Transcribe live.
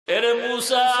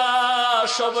মুসা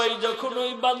সবাই যখন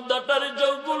ওই বান্দাটার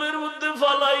জঙ্গলের মধ্যে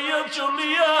ফালাইয়া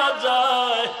চলিয়া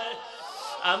যায়,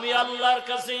 আমি আল্লাহর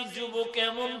কাছে এই যুবক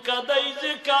এমন কাঁদাই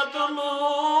যে কাঁদলো।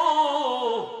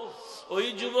 ওই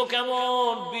যুবক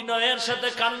এমন বিনয়ের সাথে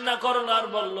কান্না করলো আর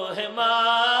বলল, হে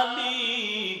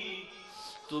মালিক,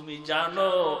 তুমি জানো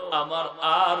আমার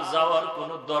আর যাওয়ার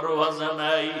কোনো দরওয়াজা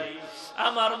নাই।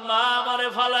 আমার মা আমারে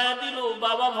ফালাইয়া দিল,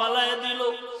 বাবা ফালাইয়া দিল।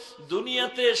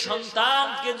 দুনিয়াতে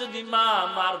সন্তানকে যদি মা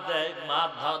মার দেয়, মা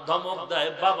ধমক দেয়,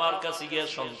 বাবার কাছে গিয়ে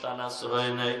সন্তান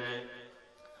আশ্রয় নেয়।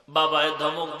 বাবায়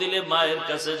ধমক দিলে মায়ের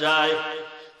কাছে যায়।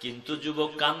 কিন্তু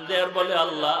যুবক কান্দে আর বলে,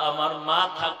 আল্লাহ, আমার মা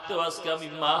থাকতেও আজকে আমি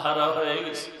মা হারা হয়ে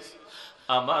গেছি,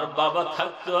 আমার বাবা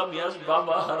থাকতেও আমি আজ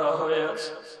বাবা হারা হয়ে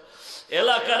আছি।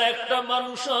 এলাকার একটা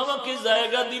মানুষ আমাকে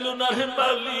জায়গা দিল না রে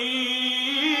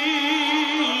মালিক।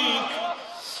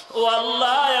 ও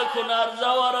আল্লাহ, এখন আর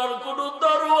যাওয়ার আর কোন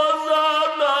দরওয়াজা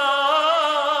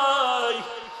নাই।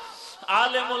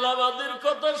 আলেম ওলামাদের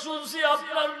কথা শুনছি,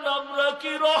 আপনার নাম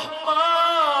নাকি রহমান,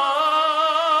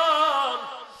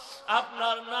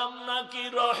 আপনার নাম নাকি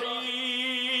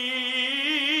রহিম।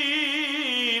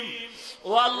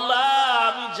 ও আল্লাহ,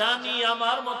 আমি জানি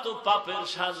আমার মতো পাপের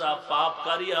সাজা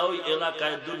পাপকারী ওই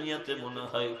এলাকায় দুনিয়াতে মনে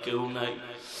হয় কেউ নাই।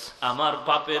 আমার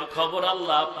পাপের খবর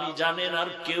আল্লাহ আপনি জানেন, আর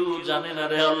কেউ জানে না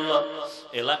রে আল্লাহ।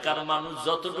 এলাকার মানুষ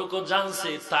যতটুকু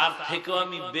জানছে তার থেকেও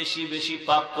আমি বেশি বেশি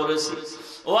পাপ করেছি।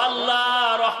 ও আল্লাহ,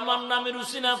 রহমান নামের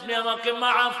উসিলা আপনি আমাকে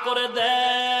মাফ করে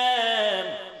দেন।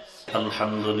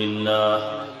 আলহামদুলিল্লাহ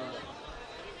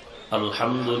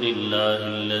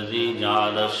আলহামদুলিল্লাহিল্লাযী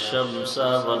জাআলাশ শামসা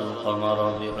ওয়াল কমারা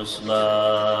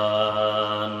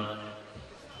বিহুসবান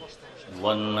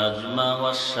والنجم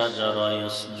والشجر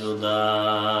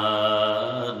يسجدان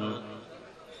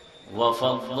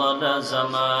وفضل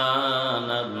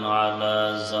زمانا على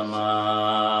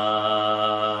زمان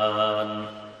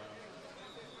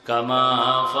كما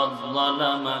فضل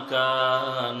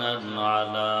مكانا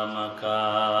على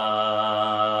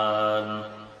مكان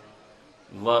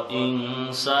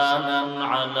وإنسانا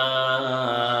على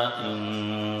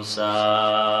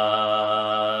إنسان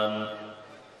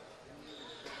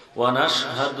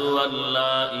ونشهد أن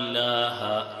لا إله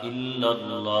إلا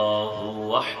الله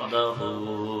وحده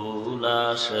لا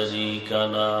شريك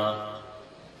له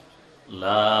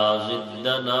لا ضد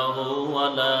له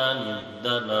ولا ند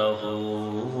له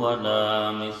ولا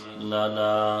مثل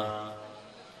له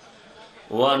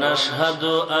ونشهد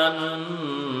أن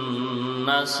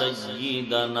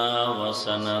سيدنا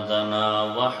وسندنا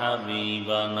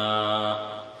وحبيبنا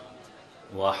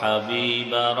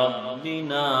وحبيب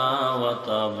ربنا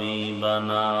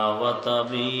وطبيبنا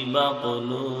وطبيب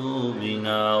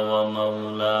قلوبنا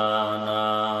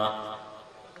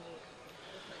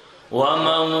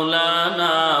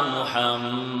ومولانا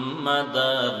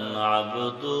محمدا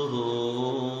عبده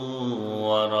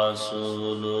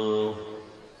ورسوله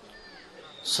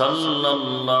صلى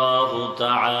الله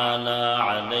تعالى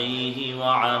عليه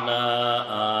وعلى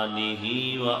آله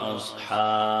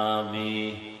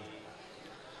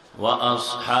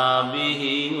وأصحابه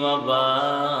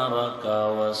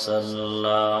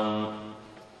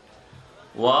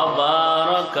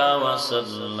وبارك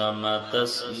وسلم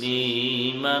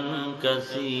تسليما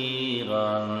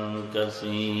كثيرا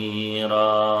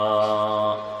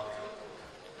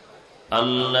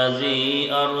الذي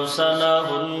أرسله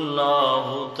الله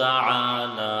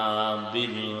تعالى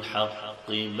بالحق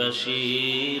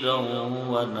بشيرا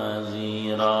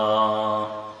ونذيرا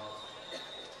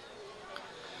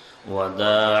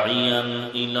وداعيا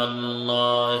إلى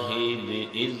الله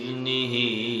بإذنه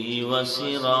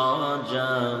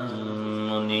وسراجا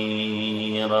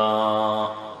منيرا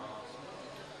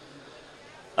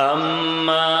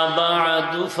أما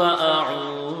بعد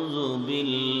فأعوذ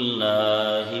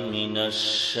بالله من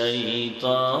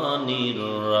الشيطان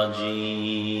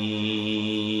الرجيم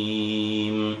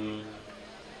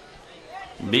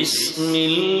بسم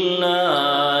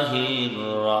الله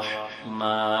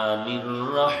الرحمن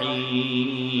الرحيم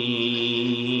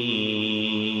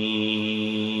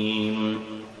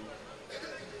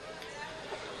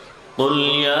قل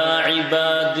يا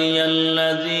عبادي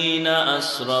الذين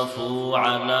أسرفوا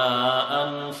على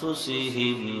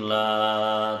أنفسهم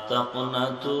لا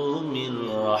تقنطوا من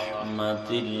رحمة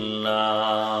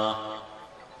الله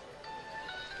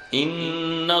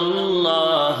إن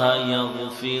الله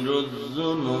يغفر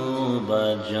الذنوب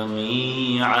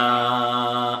جميعا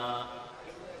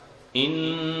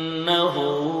إنه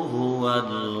هو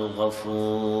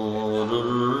الغفور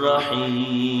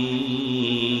الرحيم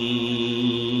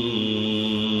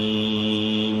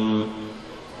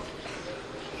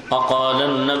وقال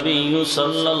النبي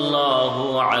صلى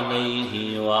الله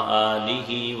عليه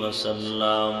وآله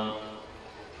وسلم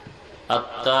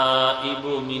التائب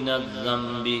من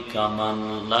الذنب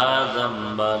كمن لا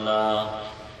ذنب له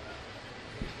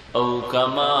أو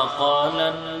كما قال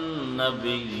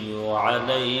النبي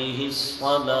عليه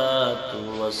الصلاة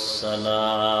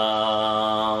والسلام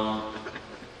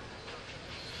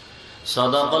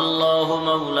صدق الله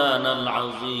مولانا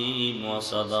العظيم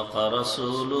وصدق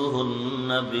رسوله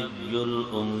النبي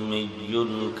الأمي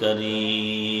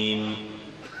الكريم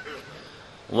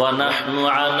ونحن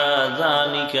على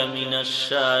ذلك من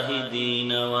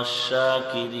الشاهدين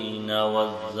والشاكرين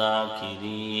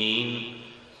والذاكرين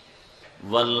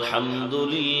والحمد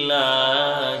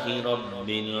لله رب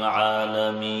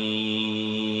العالمين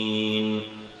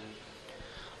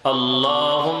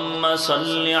اللهم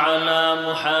صل على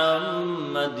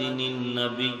محمد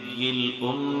النبي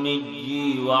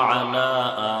الأمي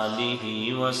وعلى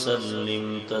آله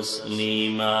وسلم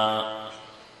تسليما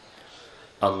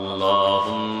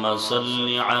اللهم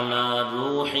صل على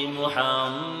روح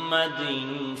محمد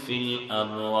في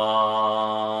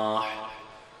الأرواح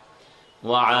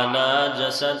وعلى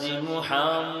جسد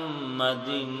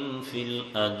محمد في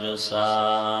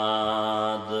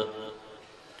الأجساد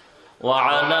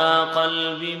وعلى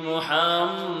قلب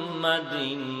محمد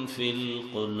في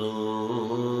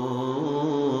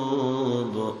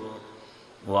القلوب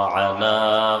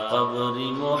وعلى قبر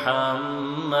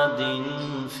محمد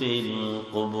في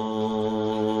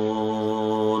القبور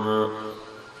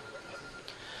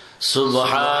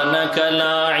سبحانك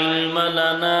لا علم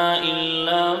لنا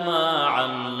إلا ما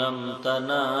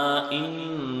علمتنا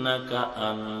إنك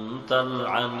أنت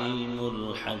العليم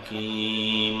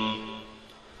الحكيم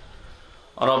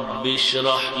رب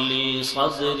اشرح لي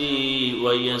صدري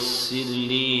ويسر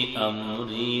لي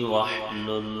أمري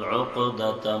واحلل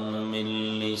عقدة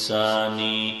من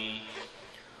لساني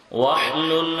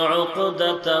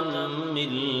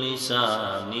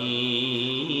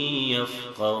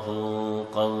يفقه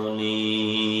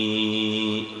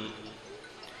قولي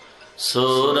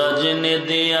سورج نے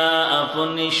دیا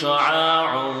اپنی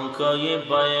شعاعوں کو یہ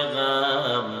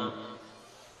پیغام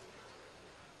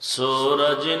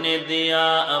سورج نے دیا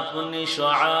اپنی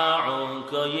شعاعوں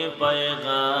کو یہ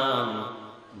پیغام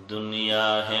دنیا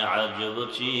ہے عجب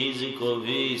چیز کو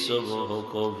بھی صبح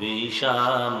کو بھی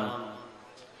شام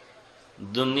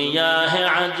دنیا ہے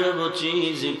عجب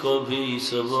چیز کو بھی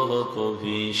صبح کو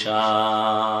بھی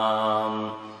شام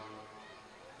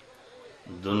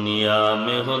دنیا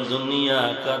میں ہو دنیا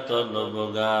کا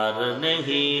طلبگار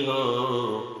نہیں ہو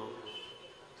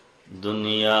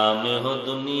دنیا میں ہو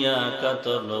دنیا کا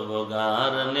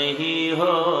طلبگار نہیں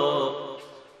ہو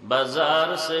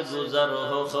بازار سے گزر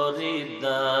ہو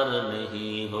خریدار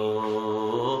نہیں ہو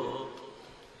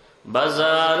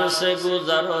بازار سے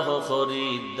گزر ہو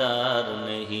خریدار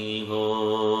نہیں ہو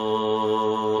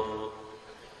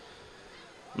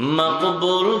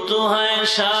مقبول تو ہے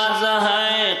شاذ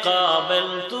ہے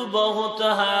قابل تو بہت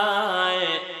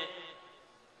ہے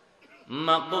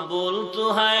مقبول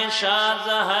تو ہے شاذ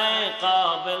ہے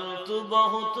قابل تو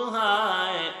بہت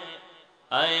ہے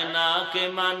اینا کے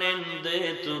مانندے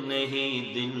تو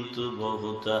نہیں دل تو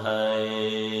بہت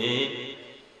ہے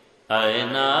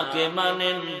اینا کے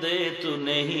مانندے تو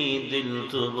نہیں دل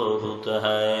تو بہت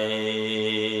ہے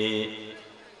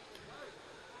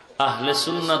আহলে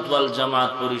সুন্নাত ওয়াল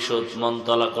জামাত পরিষদ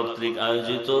মনতলা কর্তৃক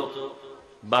আয়োজিত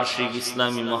বার্ষিক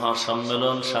ইসলামী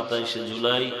মহাসম্মেলন 27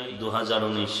 জুলাই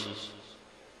 2019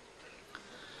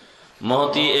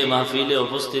 মহতি এ মাহফিলে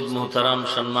উপস্থিত মুহতারাম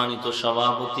সম্মানিত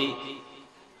সভাপতি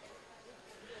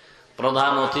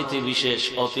প্রধান অতিথি বিশেষ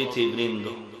অতিথিবৃন্দ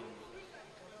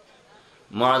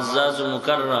মুআজ্জাজ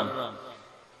মুকাররম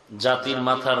জাতির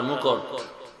মাথার মুকুট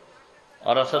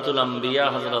ওয়ারাসাতুল আম্বিয়া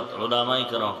হযরত উলামায়ে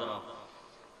কেরাম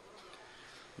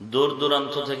দূর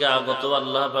দূরান্ত থেকে আগত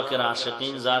আল্লাহ পাকের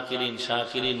আশিকিন জাকিরিন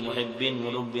শাকিরিন মুহিব্বিন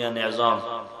মুরব্বিয়ান আযম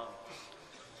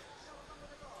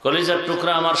কলিজার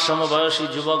টুকরা আমার সমবয়সী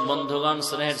যুবক বন্ধুগণ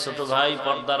স্নেহের ছোট ভাই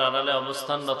পর্দার আড়ালে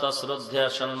অবস্থানরত শ্রদ্ধেয়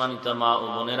সম্মানিত মা ও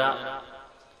বোনেরা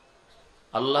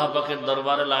আল্লাহ পাকের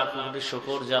দরবারে লাখ কোটি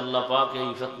শুকর যে আল্লাহ পাক এই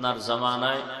ফিতনার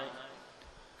জামানায়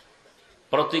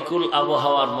প্রতিকূল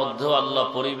আবহাওয়ার মধ্যেও আল্লাহ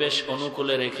পরিবেশ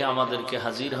অনুকূলে রেখে আমাদেরকে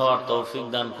হাজির হওয়ার তৌফিক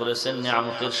দান করেছেন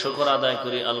নিয়ামতের শুকর আদায়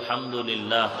করি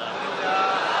আলহামদুলিল্লাহ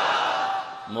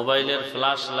মোবাইলের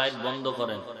ফ্ল্যাশ লাইট বন্ধ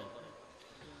করেন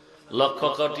লক্ষ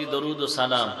কোটি দরুদ ও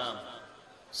সালাম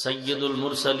সাইয়্যিদুল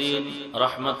মুরসালিন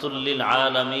রাহমাতুল লিল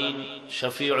আলামিন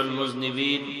শফিউল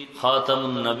মুজনিবিন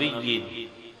খাতামুন নবিয়্যিন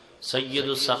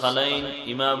সাইয়্যিদুস সাকালাইন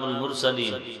ইমামুল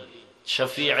মুরসালিন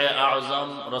শফিউ আযম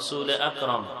রাসূল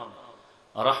আকরাম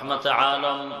रहमत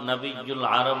आलम नबीजुल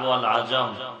अरब वल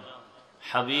आजम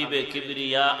हबीब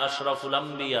किबरिया अशरफुल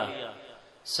अंबिया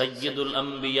सय्यदुल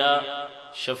अंबिया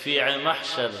शफीअ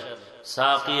महशर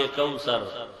साक़ी कौसर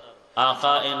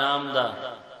आका नामदा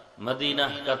मदीना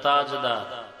का ताजदार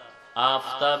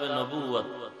आफताब नबूवत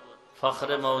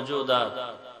फख्र मौजूदात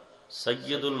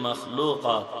सय्यदुल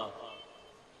मखलूक़ात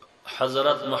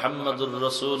हज़रत मुहम्मदुर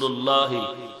रसूलुल्लाह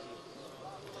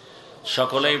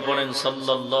সকলেই পড়েন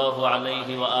সাল্লাল্লাহু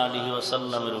আলাইহি ওয়া আলিহি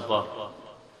ওয়াসাল্লামের উপর।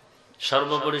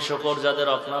 সর্বোপরি শুকর যাদের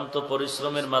অক্লান্ত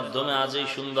পরিশ্রমের মাধ্যমে আজ এই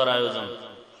সুন্দর আয়োজন,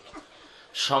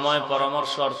 সময়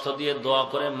পরামর্শ অর্থ দিয়ে দোয়া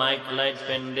করে মাইক লাইট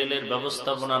প্যান্ডেলের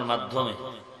ব্যবস্থাপনার মাধ্যমে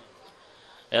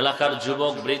এলাকার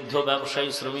যুবক বৃদ্ধ ব্যবসায়ী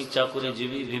শ্রমিক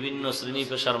চাকুরিজীবী বিভিন্ন শ্রেণী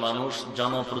পেশার মানুষ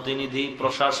জনপ্রতিনিধি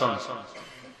প্রশাসন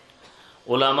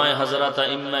উলামায়ে হযরত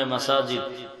আইম্মায়ে মাসাজিদ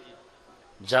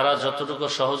যারা যতটুকু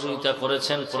সহযোগিতা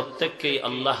করেছেন প্রত্যেককেই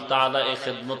আল্লাহ তাআলা এই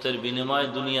খেদমতের বিনিময়ে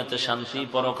দুনিয়াতে শান্তি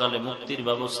পরকালে মুক্তির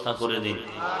ব্যবস্থা করে দিন।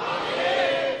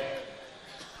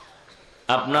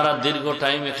 আপনারা দীর্ঘ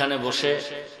টাইম এখানে বসে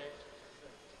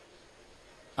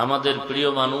আমাদের প্রিয়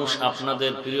মানুষ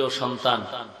আপনাদের প্রিয় সন্তান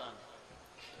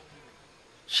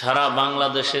সারা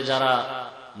বাংলাদেশে যারা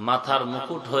মাথার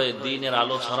মুকুট হয়ে দ্বীনের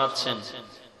আলো ছড়াচ্ছেন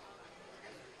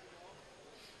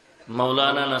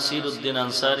মৌলানা নাসিরউদ্দিন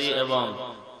আনসারী এবং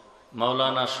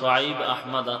মৌলানা শুআইব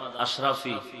আহমদ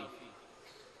আশরাফি,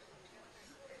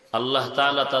 আল্লাহ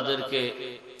তাআলা তাদেরকে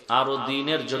আরো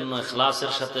দ্বীনের জন্য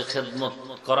ইখলাসের সাথে খেদমত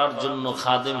করার জন্য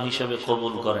খাদেম হিসেবে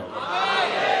কবুল করেন।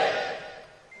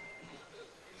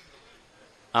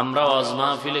 আমরা ওয়াজ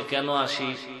মাহফিলে কেন আসি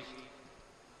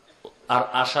আর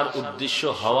আসার উদ্দেশ্য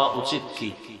হওয়া উচিত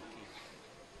কি?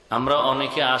 আমরা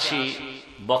অনেকে আসি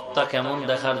বক্তা কেমন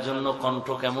দেখার জন্য, কণ্ঠ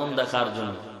কেমন দেখার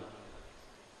জন্য।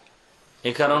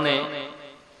 এ কারণে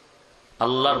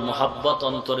আল্লাহর মোহাব্বত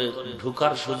অন্তরে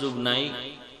ঢুকার সুযোগ নাই।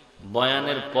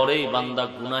 বয়ানের পরেই বান্দা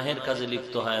গুনাহের কাজে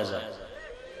লিপ্ত হয়ে যায়।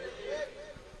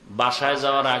 বাসায়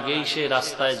যাওয়ার আগেই সে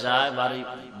রাস্তায় যায়, বাড়ি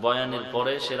বয়ানের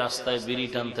পরে সে রাস্তায় বিড়ি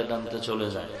টানতে টানতে চলে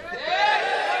যায়।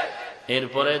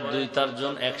 এরপরে 2-4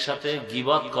 জন একসাথে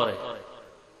গীবত করে,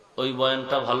 ওই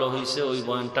বয়ানটা ভালো হয়েছে, ওই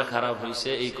বয়ানটা খারাপ হয়েছে,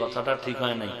 এই কথাটা ঠিক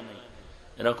হয় নাই,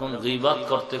 এরকম গীবত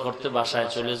করতে করতে বাসায়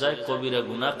চলে যায়, কবিরা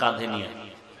গুনাহ কাঁধে নিয়ে।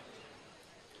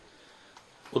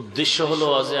 উদ্দেশ্য হলো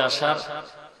ওয়াজে আসার।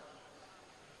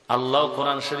 আল্লাহ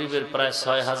কোরআন শরীফের প্রায়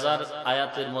 6000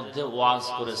 আয়াতের মধ্যে ওয়াজ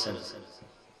করেছেন,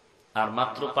 আর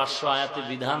মাত্র 500 আয়াতে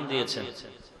বিধান দিয়েছেন।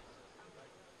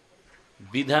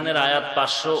 বিধানের আয়াত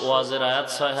 500, ওয়াজের আয়াত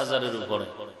 6000-এর উপরে।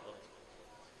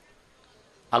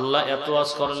 আল্লাহ এত ওয়াজ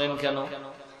করলেন কেন?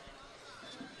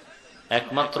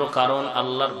 একমাত্র কারণ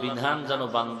আল্লাহর বিধান যেন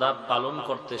বান্দা পালন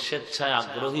করতে স্বেচ্ছায়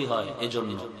আগ্রহী হয়,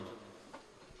 এজন্য।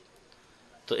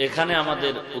 তো এখানে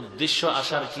আমাদের উদ্দেশ্য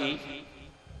আসার কি?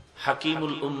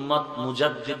 হাকিমুল উম্মত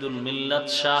মুজাদ্দিদুল মিল্লাত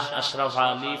শাহ আশরাফ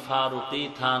আলী ফারুকী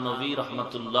থানভী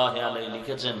রহমাতুল্লাহ আলাইহি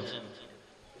লিখেছেন,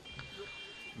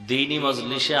 দ্বীনি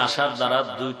মজলিসে আসার দ্বারা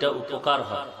 2টা উপকার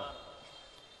হয়।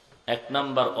 1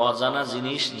 নাম্বার অজানা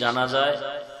জিনিস জানা যায়,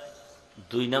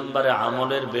 2 নম্বরে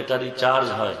আমলের ব্যাটারি চার্জ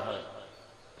হয়।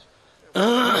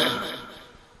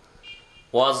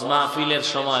 ওয়াজ মাহফিলের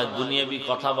সময় দুনিয়াবি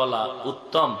কথা বলা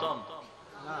উত্তম?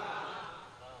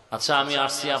 আচ্ছা, আমি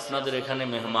আসছি আপনাদের এখানে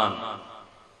মেহমান,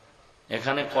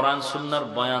 এখানে কোরআন সুন্নাহর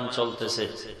বয়ান চলতেছে,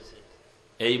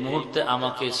 এই মুহূর্তে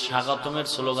আমাকে স্বাগতমের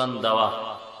স্লোগান দেওয়া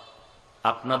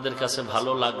আপনাদের কাছে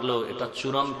ভালো লাগলো, এটা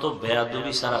চূড়ান্ত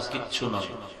বেয়াদবি ছাড়া কিচ্ছু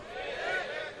নয়।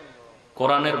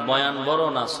 কোরআনের বয়ান বড়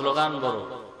না স্লোগান বড়?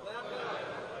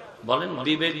 বলেন,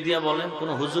 বিবেক দিয়া বলেন, কোন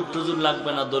হুজুর টুজুর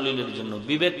লাগবে না দলিলের জন্য।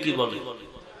 বিবেক কি বলে?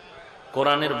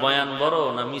 কোরআনের বয়ান বড়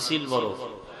না মিছিল বড়?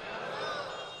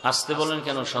 আসতে বলেন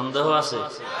কেন, সন্দেহ আছে?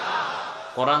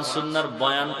 কোরআন সুন্নাহর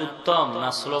বয়ান উত্তম না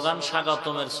স্লোগান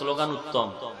স্বাগতমের স্লোগান উত্তম?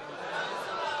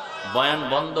 বয়ান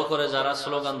বন্ধ করে যারা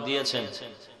স্লোগান দিয়েছেন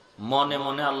মনে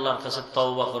মনে আল্লাহর কাছে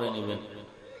তওবা করে নেবেন,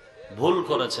 ভুল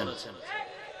করেছেন।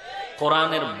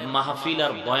 কোরআনের মাহফিল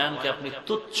আর বয়ানকে আপনি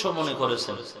তুচ্ছ মনে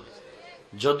করেছেন,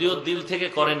 যদিও দিল থেকে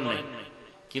করেন নাই,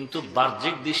 কিন্তু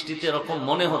বাহ্যিক দৃষ্টিতে এরকম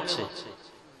মনে হচ্ছে।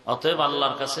 অতএব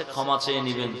আল্লাহর কাছে ক্ষমা চেয়ে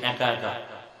নেবেন একা একা।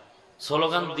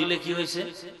 স্লোগান দিলে কি হয়েছে?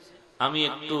 আমি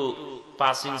একটু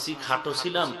 5 ইঞ্চি খাটো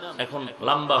ছিলাম, এখন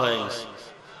লম্বা হয়ে গেছে।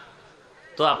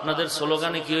 তো আপনাদের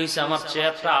স্লোগানে কি হয়েছে? আমার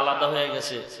চেয়ারটা আলাদা হয়ে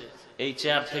গেছে, এই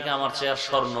চেয়ার থেকে আমার চেয়ার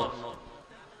স্বর্ণ।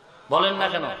 বলেন না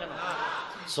কেন?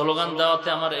 স্লোগান দেওয়াতে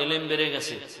আমার এলেম বেড়ে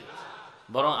গেছে,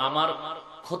 বরং আমার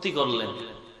ক্ষতি করলেন।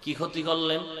 কি ক্ষতি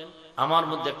করলেন? আমার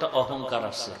মধ্যে একটা অহংকার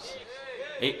আসছে।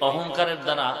 এই অহংকারের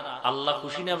দ্বারা আল্লাহ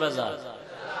খুশি না বেজার?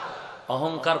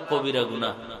 অহংকার কবিরা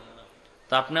গুনাহ।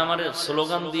 তা আপনি আমার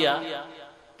স্লোগান দিয়া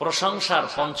প্রশংসার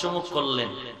পঞ্চমুখ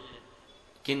করলেন,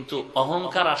 কিন্তু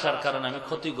অহংকার আসার কারণে আমি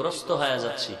ক্ষতিগ্রস্ত হয়ে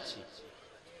যাচ্ছি।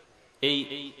 এই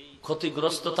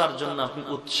ক্ষতিগ্রস্ততার জন্য আপনি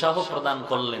উৎসাহ প্রদান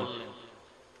করলেন,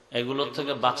 এগুলোর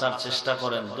থেকে বাঁচার চেষ্টা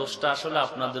করেন। দোষটা আসলে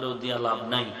আপনাদেরও দিয়া লাভ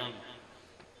নাই,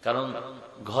 কারণ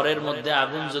ঘরের মধ্যে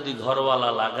আগুন যদি ঘরওয়ালা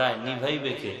লাগায়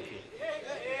নিভাইবে কে?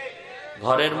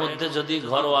 ঘরের মধ্যে যদি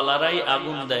ঘরওয়ালারাই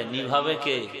আগুন দেয় নিভাবে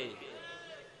কে?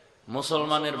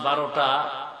 মুসলমানের 12টা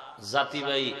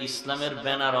জাতিবাই ইসলামের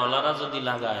ব্যানারওয়ালারা যদি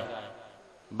লাগায়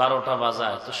 12টা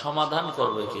বাজায়, তো সমাধান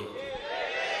করবে কে?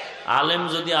 আলেম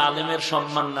যদি আলেমের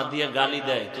সম্মান না দিয়ে গালি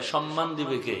দেয়, তো সম্মান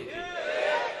দিবে কে?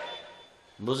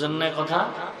 বুঝেন না কথা?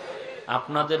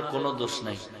 আপনাদের কোনো দোষ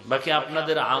নাই, বাকি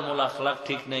আপনাদের আমল আখলাক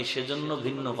ঠিক নেই, সেজন্য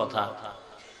ভিন্ন কথা।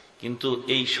 কিন্তু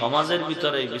এই সমাজের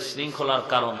ভিতরে বিশৃঙ্খলার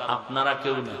কারণ আপনারা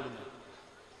কেউ না।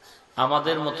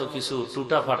 আমাদের মতো কিছু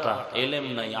টুটা ফাটা এলেম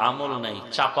নাই, আমল নাই,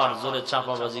 চাপার জোরে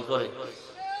চাপাবাজি করে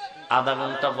আধা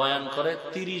ঘন্টা বয়ান করে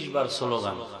 30 বার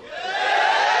স্লোগান।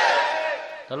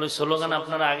 তাহলে ওই স্লোগান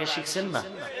আপনারা আগে শিখছেন না,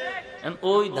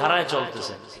 ওই ধারায়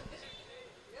চলতেছেন।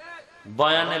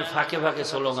 বয়ানের ফাঁকে ফাঁকে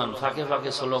স্লোগান, ফাঁকে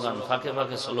ফাঁকে স্লোগান, ফাঁকে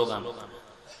ফাঁকে স্লোগান।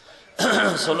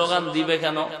 স্লোগান দিবে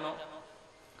কেন?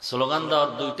 স্লোগান দেওয়ার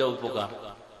 2টা উপকার।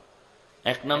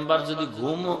 1 নাম্বার, যদি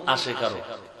ঘুম আসে কারো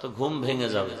তো ঘুম ভেঙে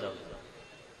যাবে।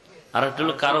 আর একটা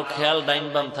হলো কারো খেয়াল ডাইন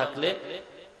বাম থাকলে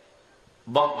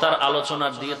বক্তার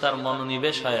আলোচনার দিকে তার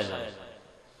মনোনিবেশ হয়ে যায়।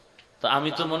 তো আমি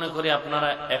তো মনে করি আপনারা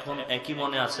এখন একই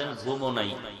মনে আছেন, ঘুমও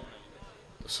নাই।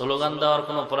 স্লোগান দেওয়ার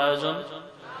কোনো প্রয়োজন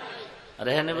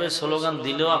রেহানে ভাই। স্লোগান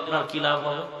দিলেও আপনার কি লাভ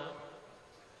হবে?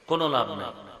 কোনো লাভ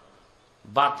নাই।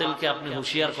 বাতিলকে আপনি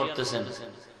হুঁশিয়ার করতেছেন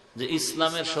যে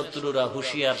ইসলামের শত্রুরা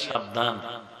হুঁশিয়ার সাবধান,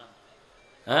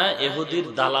 হ্যাঁ, ইহুদির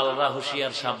দালালরা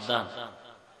হুঁশিয়ার সাবধান।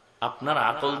 আপনার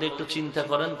আকল দিয়ে একটু চিন্তা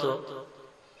করেন তো,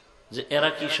 যে এরা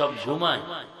কি সব ঘুমায়?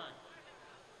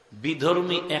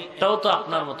 বিধর্মী একটাও তো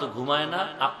আপনার মতো ঘুমায় না,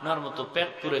 আপনার মতো পেট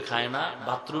পুরে খায় না,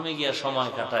 বাথরুমে গিয়া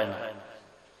সময় কাটায় না।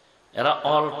 এরা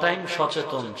অল টাইম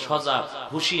সচেতন, সজাগ,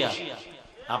 হুঁশিয়ার।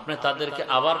 আপনি তাদেরকে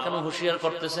আবার কেন হুঁশিয়ার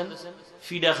করতেছেন?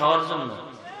 ফিডা খাওয়ার জন্য?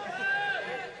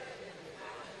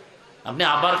 আপনি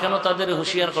আবার কেন তাদের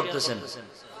হুঁশিয়ার করতেছেন?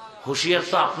 হুঁশিয়ার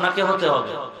তো আপনাকে হতে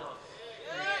হবে।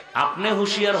 আপনি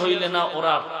হুঁশিয়ার হইলে না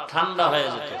ওরা ঠান্ডা হয়ে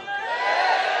যেত।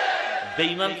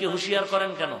 বেঈমানকে হুঁশিয়ার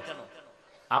করেন কেন?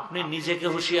 আপনি নিজেকে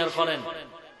হুঁশিয়ার করেন।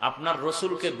 আপনার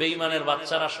রসুলকে বেঈমানের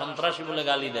বাচ্চারা সন্ত্রাসী বলে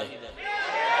গালি দেয়।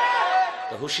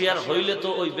 হুঁশিয়ার হইলে তো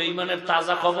ওই বেঈমানের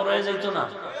তাজা খবর হয়ে যাইতো না?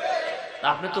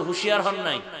 আপনি তো হুঁশিয়ার হন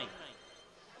নাই।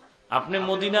 আপনি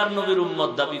মদিনার নবীর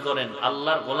উম্মত দাবি করেন,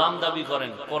 আল্লাহর গোলাম দাবি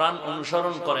করেন, কোরআন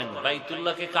অনুসরণ করেন,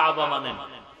 বাইতুল্লাহকে কাবা মানেন,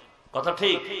 কথা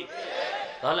ঠিক?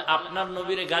 তাহলে আপনার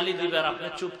নবীরে গালি দিবে আর আপনি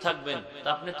চুপ থাকবেন, তা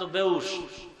আপনি তো বেউস,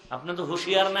 আপনি তো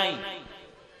হুঁশিয়ার নাই।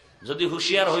 যদি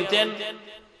হুঁশিয়ার হইতেন,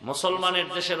 মুসলমানের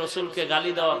দেশে রসুলকে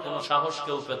গালি দেওয়ার কোন সাহস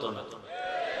কেউ পেত না।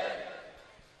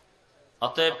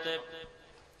 অতএব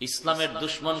ইসলামের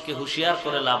দুশ্মনকে হুঁশিয়ার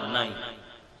করে লাভ নাই।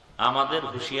 আমাদের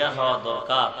হুঁশিয়ার হওয়া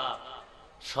দরকার,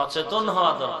 সচেতন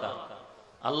হওয়া দরকার।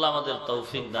 আল্লাহ আমাদের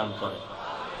তৌফিক দান করে।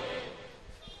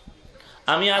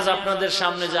 আমি আজ আপনাদের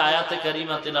সামনে যে আয়াতে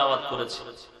কারিমা তিলাওয়াত করেছি,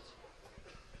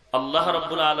 আল্লাহ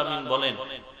রাব্বুল আলামিন বলেন,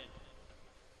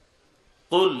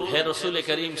 কুল, হে রাসূল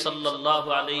করিম সাল্লাল্লাহু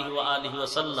আলাইহি ওয়া আলিহি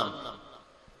ওয়াসাল্লাম,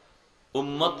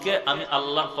 উম্মতকে আমি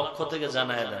আল্লাহর পক্ষ থেকে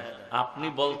জানায় দেন। আপনি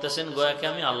বলতেছেন গোয়াকে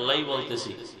আমি আল্লাহই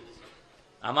বলতেছি,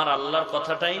 আমার আল্লাহর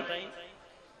কথাটাই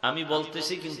আমি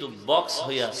বলতেছি, কিন্তু বক্স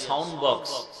হইয়া, সাউন্ড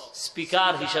বক্স,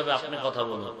 স্পিকার হিসাবে আপনি কথা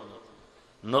বলুন।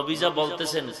 নবী যা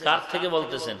বলতেছেন কার থেকে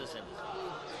বলতেছেন?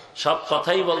 সব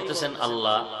কথাই বলতেছেন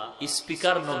আল্লাহ,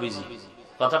 স্পিকার নবীজি,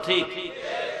 কথা ঠিক?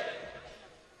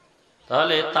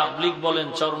 তাহলে তাবলিগ বলেন,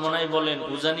 চরমনাই বলেন,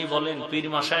 উজানি বলেন, পীর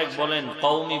মাশায়েখ বলেন,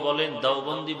 কওমি বলেন,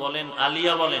 দেওবন্দি বলেন,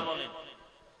 আলিয়া বলেন,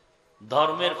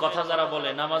 ধর্মের কথা যারা বলে,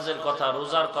 নামাজের কথা,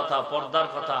 রোজার কথা, পর্দার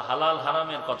কথা, হালাল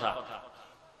হারামের কথা,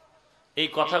 এই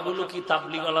কথাগুলো কি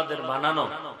তাবলিগওয়ালাদের বানানো?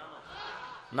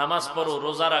 নামাজ পড়ো,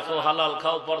 রোজা রাখো, হালাল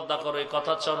খাও, পর্দা করো, এই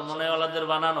কথা চরমনাইওয়ালাদের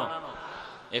বানানো?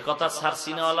 এ কথা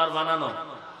সারসিনাওয়ালার বানানো?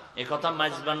 এ কথা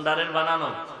মাইজবান্ডারের বানানো?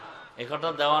 এ কথা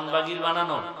দেওয়ানবাগির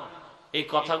বানানো? এই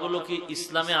কথাগুলো কি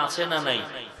ইসলামে আছে না নাই?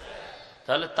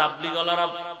 তাহলে তাবলিগওয়ালারা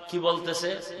কি বলতেছে?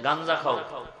 গাঞ্জা খাও,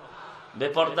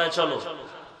 বেপর্দায় চলো।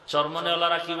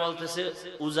 চরমনাইওয়ালারা কি বলতেছে?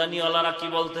 উজানিওয়ালারা কি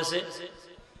বলতেছে?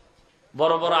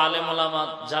 বড় বড় আলেম ওলামা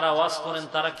যারা ওয়াজ করেন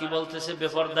তারা কি বলতেছে?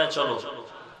 বেপর্দায় চলো,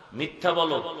 মিথ্যা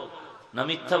বলো না,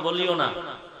 মিথ্যা বলিও না,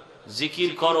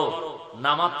 জিকির করো,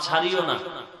 নামাজ ছাড়িও না।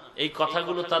 এই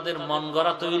কথাগুলো তাদের মন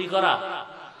গড়া তৈরি করা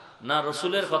না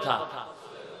রসুলের কথা,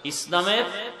 ইসলামের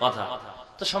কথা?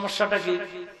 তো সমস্যাটা কি?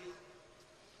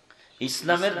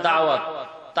 ইসলামের দাওয়াত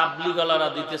তাবলিগওয়ালারা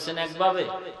দিতেছেন একভাবে,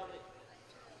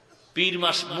 পীর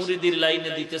মুরিদির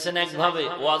লাইনে দিতেছেন একভাবে,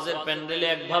 ওয়াজের প্যান্ডেলে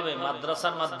একভাবে,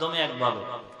 মাদ্রাসার মাধ্যমে একভাবে।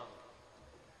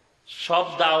 সব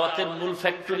দাওয়াতের মূল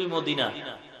ফ্যাক্টরি মদিনা।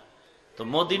 তো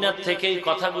মদিনার থেকেই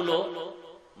কথাগুলো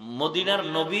মদিনার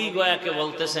নবী গয়াকে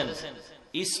বলতেছেন।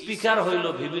 স্পিকার হইল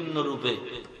বিভিন্ন রূপে,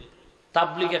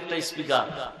 তাবলিগ একটা স্পিকার,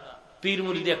 পীর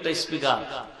মুরিদি একটা স্পিকার,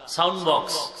 সাউন্ড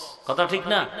বক্স, কথা ঠিক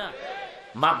না?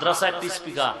 মাদ্রাসা একটা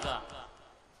স্পিকার।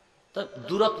 তা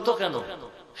দূরত্ব কেন,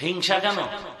 হিংসা কেন?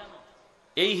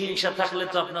 এই হিংসা থাকলে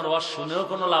তো আপনার ওয়াজ শুনেও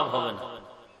কোনো লাভ হবে না।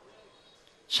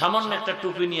 সামান্য একটা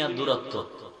টুপি নিয়ে দূরত্ব,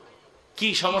 কি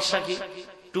সমস্যা? কি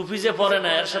টুপি যে পরে না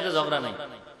এর সাথে ঝগড়া নেই,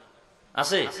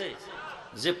 আছে?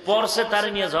 যে পরছে তারে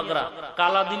নিয়ে ঝগড়া।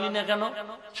 কালা দিলি না কেন,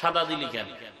 সাদা দিলি কেন,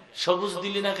 সবুজ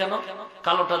দিলি না কেন,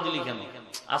 কালোটা দিলি কেন,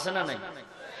 আছে না নাই?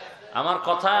 আমার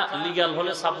কথা লিগ্যাল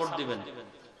হলে সাপোর্ট দিবেন,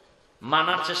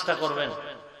 মানার চেষ্টা করবেন,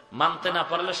 মানতে না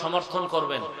পারলে সমর্থন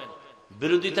করবেন,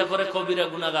 বিরোধিতা করে কবিরা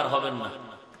গুনাহগার হবেন না।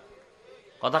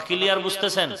 কথা ক্লিয়ার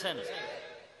বুঝতেছেন?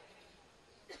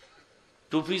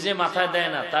 টুপি যে মাথায় দেয়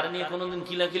না তার নিয়ে কোনোদিন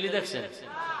কিলাকিলি দেখছেন?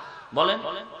 বলেন।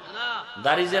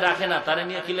 দাড়ি যে রাখে না তারে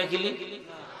নিয়ে কিলাকিলি,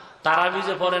 তারাবি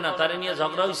যে পড়ে না তারে নিয়ে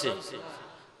ঝগড়া হইছে।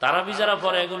 তারাবি যারা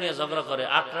পড়ে এগুলো নিয়ে ঝগড়া করে।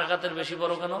 8 রাকাতের বেশি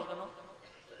পড়ো কেন?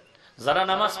 যারা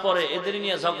নামাজ পড়ে এদের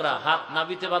নিয়ে ঝগড়া। হাত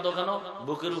নাবিতে বাঁধো কেন,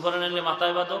 বুকের উপরে নিলে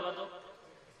মাথায় বাঁধো।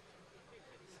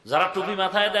 যারা টুপি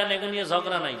মাথায় দেন এগুলো নিয়ে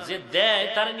ঝগড়া নাই, যে দেয়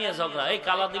তারে নিয়ে ঝগড়া। এই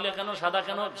কালা দিলে কেন, সাদা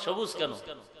কেন, সবুজ কেন?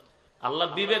 আল্লাহ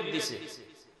বিবেক দিছে,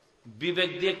 বিবেক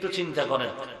দিয়ে একটু চিন্তা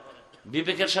করেন,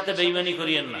 বিবেকের সাথে বেঈমানি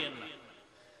করিয়েন না।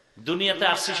 দুনিয়াতে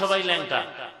আসছি সবাই ল্যাংটা,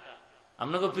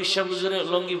 আপনাকে পিসা বুজুরে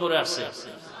লঙ্গি পরে আসছে,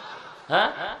 হ্যাঁ?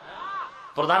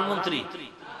 প্রধানমন্ত্রী,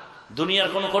 দুনিয়ার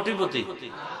কোন কোটিপতি,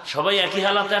 সবাই একই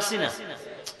হালাতে আসছি না?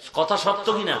 কথা সত্য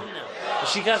কিনা?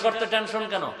 স্বীকার করতে টেনশন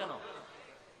কেন?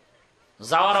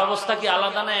 যাওয়ার অবস্থা কি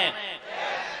আলাদা না?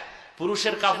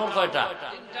 পুরুষের কাপড় কয়টা,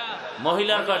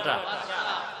 মহিলার কয়টা?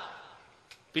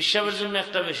 পিসাবের জন্য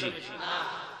একটা বেশি,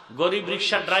 গরিব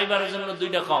রিক্সা ড্রাইভারের জন্য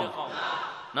 2টা কম,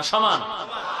 না সমান?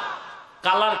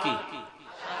 কালার কি?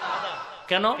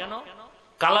 কেন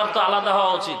কালার তো আলাদা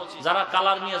হওয়া উচিত। যারা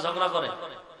কালার নিয়ে ঝগড়া করে,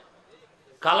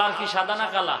 কালার কি সাদা না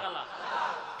কালা?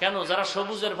 কেন? যারা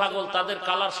সবুজের পাগল তাদের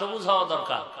কালার সবুজ হওয়া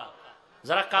দরকার।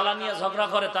 যারা কালা নিয়ে ঝগড়া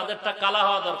করে তাদেরটা কালা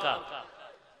হওয়া দরকার।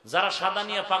 যারা সাদা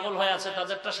নিয়ে পাগল হয়ে আছে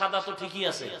তাদেরটা সাদা তো ঠিকই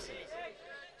আছে।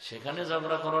 সেখানে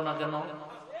ঝগড়া করো না কেন?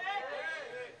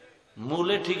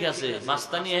 মূলে ঠিক আছে,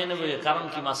 মাস্তানি হয়ে নেবে। কারণ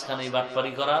কি? মাঝখানে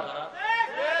বাটপারি করার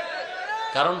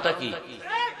কারণটা কি?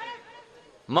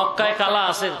 মক্কায় কালা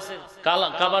আছে,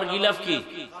 কাবার গিলাফ কি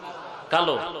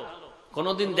কালো?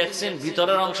 কোনদিন দেখছেন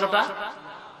ভিতরের অংশটা?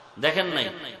 দেখেন নাই?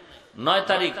 9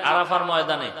 তারিখ আরাফার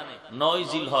ময়দানে, 9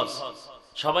 জিলহজ,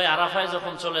 সবাই আরাফায়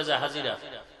যখন চলে যায় হাজিরা,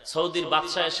 সৌদির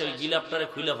বাদশাহ এসে ওই গিলাফটারে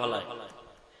খুলে ফেলায়।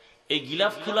 এই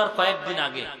গিলাফ খোলার কয়েকদিন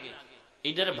আগে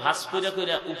এইটারে ভাঁজ কইরা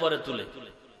কইরা উপরে তুলে,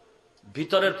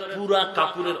 ভিতরের পুরা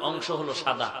কাপড়ের অংশ হলো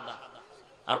সাদা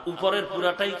আর উপরের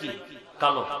পুরাটাই কি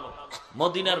কালো।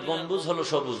 মদিনার গম্বুজ হলো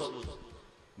সবুজ।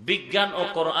 বিজ্ঞান ও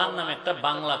কোরআন নামে একটা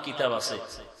বাংলা কিতাব আছে।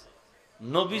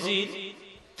 নবীজির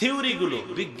থিওরি গুলো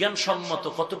বিজ্ঞান সম্মত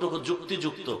কতটুকু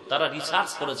যুক্তিযুক্ত তারা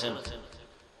রিসার্চ করেছেন।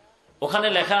 ওখানে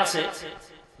লেখা আছে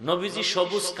নবীজি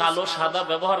সবুজ, কালো, সাদা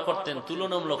ব্যবহার করতেন,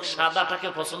 তুলনামূলক সাদাটাকে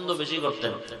পছন্দ বেশি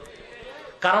করতেন।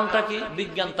 কারণটা কি?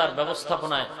 বিজ্ঞান তার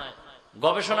ব্যবস্থাপনায়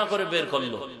গবেষণা করে বের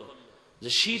করলো যে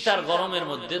শীত আর গরমের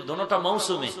মধ্যে দোনোটা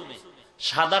মৌসুমে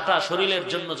সাদাটা শরীরের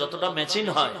জন্য যতটা ম্যাচিং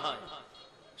হয়,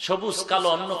 সবুজ কালো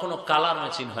অন্য কোনো কালার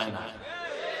ম্যাচিং হয় না।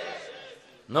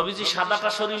 নবীজি সাদাটা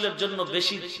শরীরের জন্য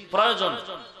বেশি প্রয়োজন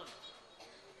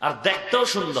আর দেখতেও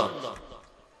সুন্দর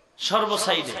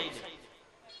সর্বসাইডে।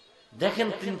 দেখেন,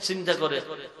 চিন্তা করে,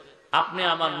 আপনি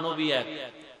আমার নবী এক,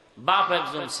 বাপ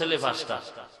একজন, ছেলে 5টা,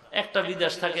 একটা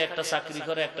বিদেশ থাকে, একটা চাকরি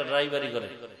করে, একটা ড্রাইভারি করে,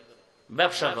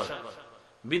 ব্যবসা করে।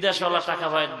 বিদেশওয়ালা টাকা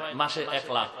পায় মাসে 1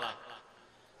 লাখ,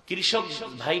 কৃষক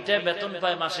ভাইটা বেতন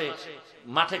পায় মাসে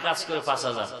মাঠে কাজ করে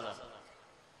 5,000।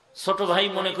 ছোট ভাই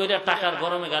মনে কইরা টাকার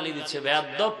গরমে গালি দিচ্ছে,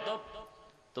 বেয়াদব।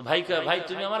 তো ভাই কয়, ভাই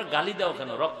তুমি আমার গালি দাও কেন?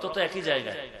 রক্ত তো একই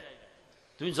জায়গায়,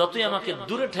 তুমি যতই আমাকে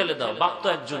দূরে ঠেলে দাও, বাপ তো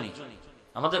একজনই,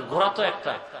 আমাদের ঘোড়া তো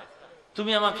একটা,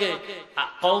 তুমি আমাকে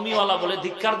কওমিওয়ালা বলে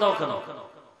ধিক্কার দাও কেন?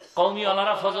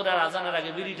 কওমিওয়ালারা ফজরের আজানের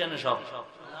আগে বিড়ি টানে সব,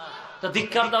 তো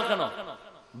ধিক্কার দাও কেন?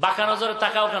 বাঁকা নজরে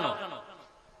তাকাও কেন?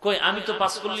 কই, আমি তো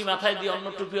 5 কুল্লি মাথায় দিয়ে অন্য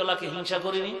টুপিওয়ালাকে হিংসা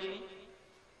করিনি।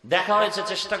 দেখা হয়েছে,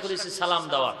 চেষ্টা করেছি সালাম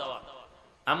দেওয়ার।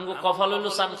 আমগো কপাল হইল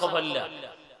সান কপাল্লা,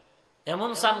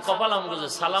 এমন সান কপাল আমগো যে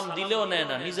সালাম দিলেও নেয়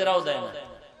না, নিজেরাও দেয় না।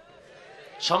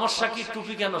 সমস্যা কি?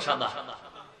 টুপি কেন সাদা?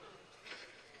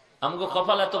 আমগো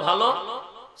কপাল এত ভালো,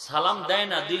 সালাম দেয়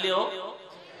না, দিলেও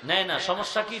নেয় না।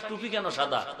 সমস্যা কি? টুপি কেন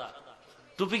সাদা,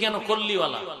 টুপি কেন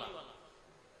কল্লিওয়ালা?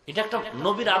 এটা একটা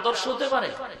নবীর আদর্শ হতে পারে?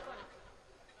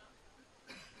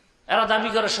 এরা দাবি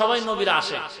করে সবাই নবীর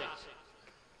আসে।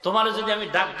 তোমার যদি আমি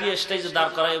ডাক দিয়ে স্টেজে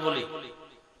দাঁড় করাই বলি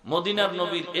মদিনার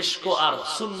নবীর ইশক আর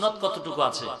সুন্নত কতটুকু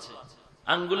আছে,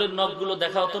 আঙ্গুলের নখগুলো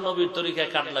দেখাও তো নবীর তরিকায়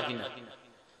কাটলা কিনা,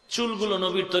 চুলগুলো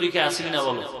নবীর তরিকায় আছে কিনা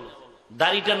বলো,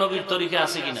 দাড়িটা নবীর তরিকায়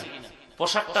আছে কিনা,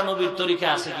 পোশাকটা নবীর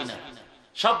তরিকায় আছে কিনা,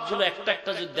 সবগুলো একটা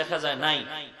একটা যদি দেখা যায় নাই,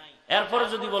 এরপরে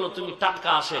যদি বলো তুমি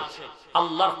টাটকা আসে,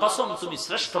 আল্লাহর কসম তুমি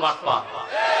শ্রেষ্ঠ বাটপার।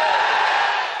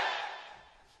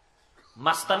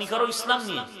 মাস্তানি করো ইসলাম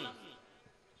নিয়ে,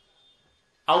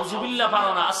 আউযুবিল্লাহ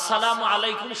পারো না, আসসালামু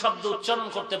আলাইকুম শব্দ উচ্চারণ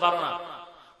করতে পারো না,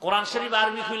 কোরআন শরীফ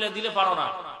আরবি খুলে দিলে পারো না,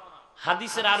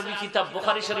 হাদিসের আরবি কিতাব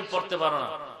বুখারী শরীফ পড়তে পারো না।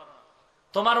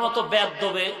 তোমার মতো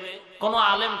বেয়াদবে কোন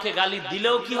আলেমকে গালি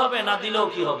দিলেও কি হবে, না দিলেও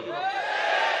কি হবে?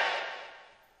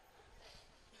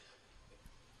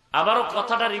 আবারও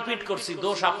কথাটা রিপিট করছি,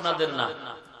 দোষ আপনাদের না।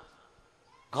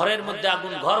 ঘরের মধ্যে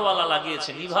আগুন ঘরওয়ালা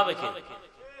লাগিয়েছে, নিভাবে কে?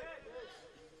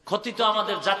 ক্ষতি তো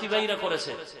আমাদের জাতিবাহীরা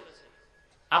করেছে।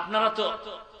 আপনারা তো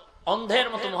অন্ধের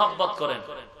মতো মোহাব্বত করেন,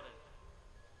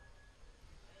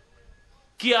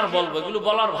 কি আর বলবো, এগুলো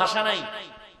বলার ভাষা নাই।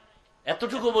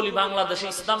 এতটুকু বলি, বাংলাদেশে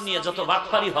ইসলাম নিয়ে যত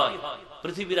বাটপারি হয়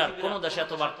পৃথিবীর আর কোন দেশে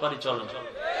এত বাটপারি চলে না।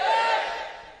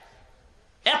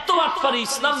 এত বাটপারি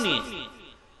ইসলাম নিয়ে,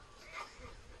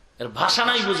 এর ভাষা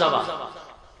নাই বুঝাবা।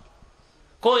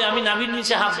 কই আমি নাভির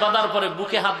নিচে হাত বাঁধার পরে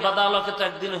বুকে হাত বাঁধা আলোকে তো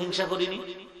একদিনও হিংসা করিনি।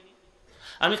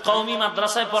 আমি কওমি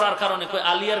মাদ্রাসায় পড়ার কারণে কই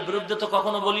আলিয়ার বিরুদ্ধে তো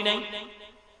কখনো বলি নাই,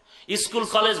 স্কুল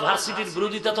কলেজ ভার্সিটির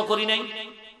বিরোধিতা তো করি নাই।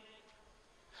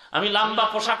 আমি লম্বা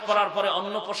পোশাক পরার পরে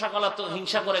অন্য পোশাকওয়ালা তো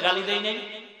হিংসা করে গালি দেই নাই।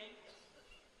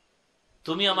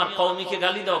 তুমি আমার কওমিকে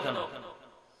গালি দাও কেন?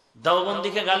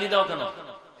 দেওবন্দিকে গালি দাও কেন?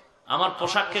 আমার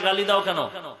পোশাককে গালি দাও কেন?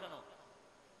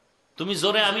 তুমি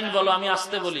জোরে আমিন বলো, আমি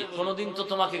আস্তে বলি, কোনদিন তো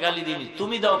তোমাকে গালি দিইনি,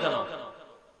 তুমি দাও কেন?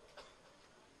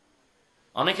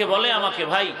 অনেকে বলে আমাকে,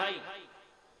 ভাই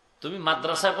তুমি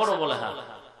মাদ্রাসায় পড়ো? বলে হ্যাঁ।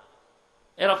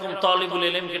 এরকম তালিবুল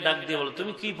ইলমকে ডাক দিয়ে বলে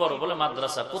তুমি কি পড়ো? বলে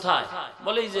মাদ্রাসা। কোথায়?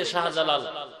 বলে এই যে শাহজালাল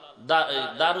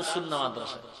দারুস সুন্নাহ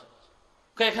মাদ্রাসা।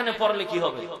 এখানে পড়লে কি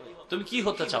হবে? তুমি কি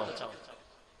হতে চাও?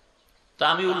 তা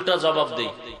আমি উল্টা জবাব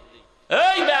দেই,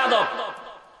 এই বেয়াদব,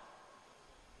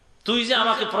 তুই যে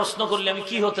আমাকে প্রশ্ন করলি আমি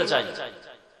কি হতে চাই?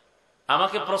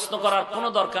 আমাকে প্রশ্ন করার কোনো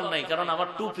দরকার নাই, কারণ আমার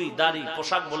টুপি দাড়ি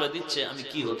পোশাক বলে দিচ্ছে আমি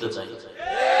কি হতে চাই।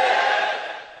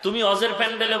 তুমি অজের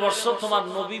প্যান্ডেলে বসছো, তোমার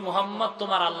নবী মুহাম্মদ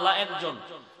তোমার আল্লাহ একজন,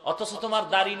 অথচ তোমার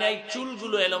দাড়ি নাই,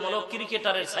 চুলগুলো এলোমেলো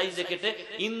ক্রিকেটারের সাইজে কেটে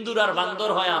ইন্দুর আর বান্দর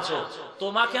হয়ে আছো।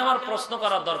 তোমাকে আমার প্রশ্ন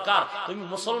করার দরকার, তুমি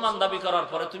মুসলমান দাবি করার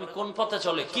পরে তুমি কোন পথে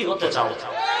চলে কি হতে চাও?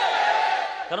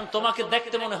 কারণ তোমাকে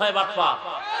দেখতে মনে হয় বাটপার,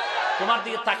 তোমার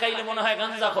দিকে তাকাইলে মনে হয়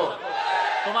গাঞ্জাখোর,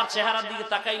 তোমার চেহারার দিকে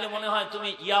তাকাইলে মনে হয় তুমি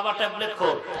ইয়াবা ট্যাবলেট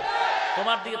খোর,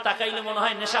 তোমার দিকে তাকাইলে মনে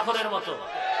হয় নেশাখোরের মতো,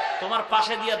 তোমার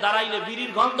পাশে দিয়ে দাঁড়াইলে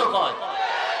বিড়ির গন্ধ কয়।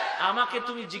 আমাকে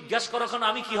তুমি জিজ্ঞাসা করো কেন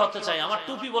আমি কি হতে চাই? আমার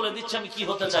টুপি বলে দিচ্ছে আমি কি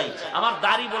হতে চাই, আমার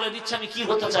দাড়ি বলে দিচ্ছে আমি কি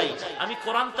হতে চাই, আমি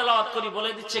কোরআন তেলাওয়াত করি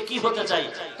বলে দিচ্ছে কি হতে চাই।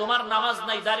 তোমার নামাজ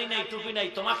নাই, দাড়ি নাই, টুপি নাই,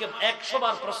 তোমাকে 100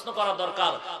 বার প্রশ্ন করা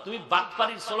দরকার। তুমি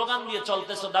বাটপাড়ির স্লোগান দিয়ে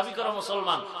চলতেছো, দাবি করো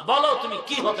মুসলমান, বলো তুমি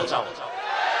কি হতে চাও?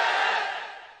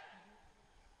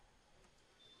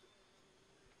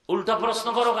 উল্টা প্রশ্ন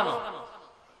করো কেন?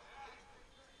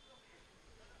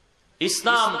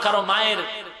 ইসলাম কারো মায়ের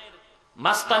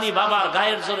মাস্তানি বাবার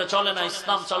গায়ের জোরে চলে না,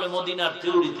 ইসলাম চলে মদিনার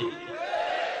থিওরিতে।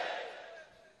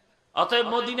 অতএব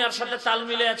মদিনার সাথে তাল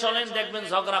মিলিয়ে চলেন, দেখবেন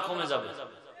ঝগড়া কমে যাবে,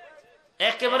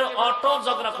 একেবারে অটো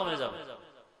ঝগড়া কমে যাবে।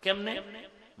 কেমনে?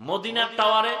 মদিনার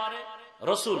টাওয়ারে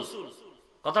রসুল,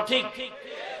 কথা ঠিক,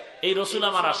 এই রসুল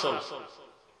আমার আসল।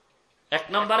 1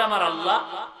 নম্বরে আমার আল্লাহ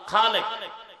খালেক,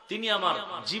 তিনি আমার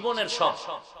জীবনের সব।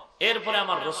 এরপরে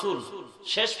আমার রসুল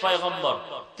শেষ পয়গম্বর,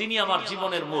 তিনি আমার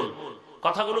জীবনের মূল।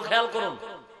 কথাগুলো খেয়াল করুন।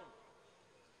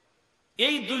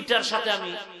 এই দুইটার সাথে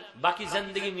আমি বাকি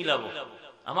জিন্দেগি মিলাবো।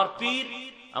 আমার পীর,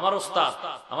 আমার ওস্তাদ,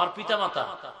 আমার পিতামাতা,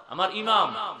 আমার ইমাম,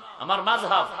 আমার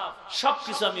মাযহাব,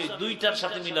 সবকিছু আমি দুইটার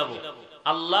সাথে মিলাবো।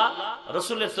 আল্লাহ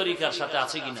রসুলের তরিকার সাথে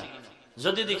আছে কিনা।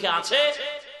 যদি দেখে আছে,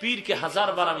 পীরকে 1000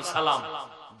 বার আমি সালাম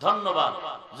ধন্যবাদ।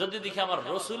 যদি দেখে আমার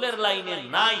রসুলের লাইনে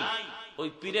নাই, ওই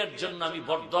পীরের জন্য আমি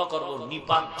বরদোয়া করবো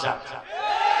নিপাত যাক।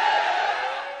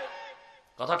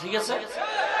 কথা ঠিক আছে?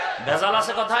 ভেজাল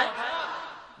আছে কথায়?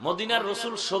 মদিনার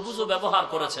রসুল সবুজও ব্যবহার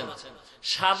করেছেন,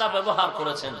 সাদা ব্যবহার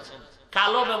করেছেন,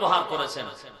 কালো ব্যবহার করেছেন।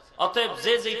 অতএব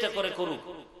যে যেটা করে করুক,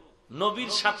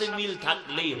 নবীর সাথে মিল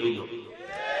থাকলেই হইল।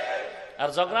 আর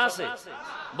ঝগড়া আছে?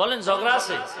 বলেন ঝগড়া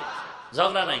আছে?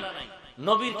 ঝগড়া নাই।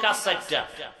 নবীর কাজ 4টা।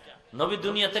 নবী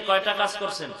দুনিয়াতে কয়টা কাজ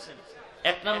করছেন?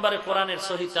 1 নম্বরে কোরআনের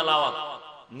সহি তেলাওয়াত,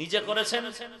 নিজে করেছেন,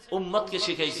 উম্মতকে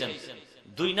শিখাইছেন।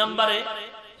 2 নম্বরে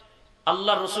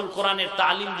আল্লাহ রসুল কোরআনের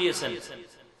তালিম দিয়েছেন।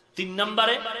 3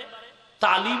 নম্বরে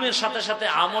তালিমের সাথে সাথে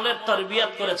আমলের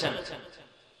তরবিয়াত করেছেন।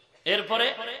 এরপরে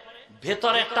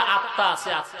ভেতরে একটা আত্মা আছে,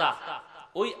 আত্মা,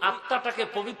 ওই আত্মাটাকে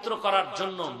পবিত্র করার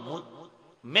জন্য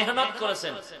মেহনত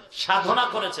করেছেন, সাধনা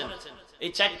করেছেন।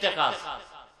 এই 4টা কাজ,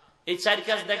 এই 4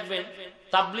 কাজ দেখবেন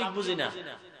তাবলিগ বুঝি না,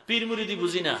 পীর মুরিদি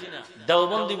বুঝি না,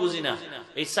 দেওবন্দি বুঝি না,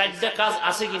 এই 4টা কাজ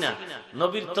আছে কিনা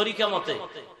নবীর তরিকা মতে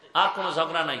আর কোনো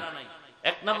ঝগড়া নাই।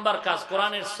 1 নম্বর কাজ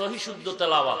কোরআনের সহি শুদ্ধ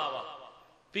তেলাওয়াত।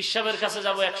 পীর সাহেবের কাছে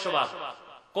যাব 100 বার,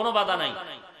 কোনো বাধা নাই,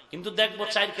 কিন্তু দেখবো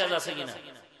 4 কাজ আছে কিনা।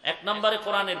 1 নম্বরে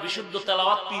কোরআনের বিশুদ্ধ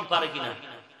তেলাওয়াত পীর পারে কিনা।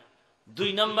 2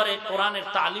 নম্বরে কোরআনের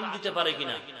তালিম দিতে পারে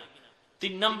কিনা।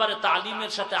 3 নম্বরে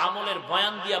তালিমের সাথে আমলের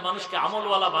বয়ান দিয়া মানুষকে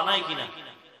আমলওয়ালা বানায় কিনা।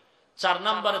 4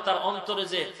 নম্বরে তার অন্তরে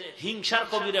যে হিংসার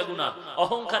কবিরা গুনাহ,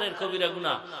 অহংকারের কবিরা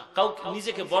গুনাহ, কাউকে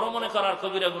নিজেকে বড় মনে করার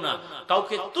কবিরা গুনাহ,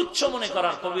 কাউকে তুচ্ছ মনে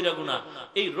করার কবিরা গুনাহ,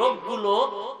 এই রোগগুলো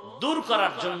দূর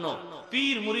করার জন্য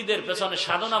পীর মুরিদের পেছনে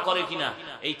সাধনা করে কিনা।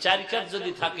 এই 4 কাজ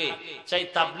যদি থাকে, চাই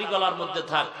তাবলিগওয়ালার মধ্যে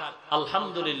থাক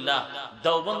আলহামদুলিল্লাহ,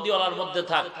 দেওবন্দিওয়ালার মধ্যে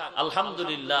থাক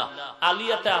আলহামদুলিল্লাহ,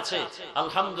 আলিয়াতে আছে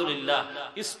আলহামদুলিল্লাহ,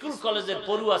 স্কুল কলেজের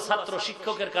পড়ুয়া ছাত্র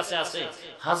শিক্ষকের কাছে আছে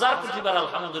 1000 কোটি বার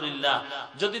আলহামদুলিল্লাহ।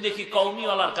 যদি দেখি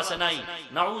কওমিওয়ালার কাছে নাই,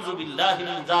 নাউযুবিল্লাহি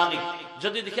মিন যালিক।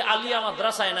 যদি দেখি আলিয়া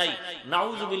মাদ্রাসায় নাই,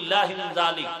 নাউযুবিল্লাহি মিন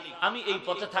যালিক, আমি এই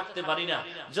পথে থাকতে পারি না।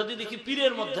 যদি দেখি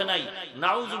পীরের মধ্যে নাই,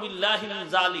 নাউযুবিল্লাহি মিন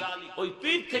যালিক, ওই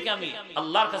পীর থেকে আমি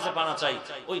আল্লাহর কাছে পানা চাই,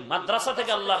 ওই মাদ্রাসা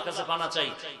থেকে আল্লাহর কাছে পানা চাই।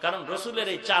 কারণ রসুলের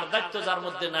এই 4 দায়িত্ব যার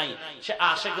মধ্যে নাই, সে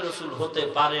আশিক রসুল হতে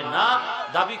পারে না,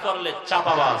 দাবি করলে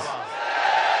চাপাবাজ।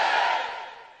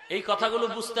 এই কথাগুলো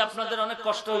বুঝতে আপনাদের অনেক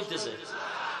কষ্ট হইতেছে,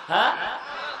 হ্যাঁ?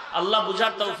 আল্লাহ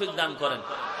বুঝার তৌফিক দান করেন।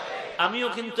 আমিও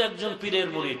কিন্তু একজন পীরের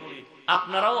মুরিদ,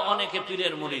 আপনারাও অনেকে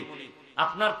পীরের মুরিদ।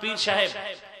 আপনার পীর সাহেব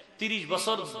 30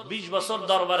 বছর 20 বছর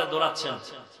দরবারে দৌড়াচ্ছেন,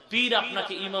 পীর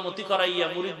আপনাকে ইমামতি করাইয়া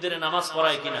মুরিদদের নামাজ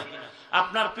পড়ায় কিনা।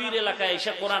 আপনার পীর এলাকায়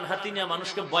এসে কোরআন হাতে নিয়ে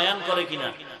মানুষকে বয়ান করে কিনা,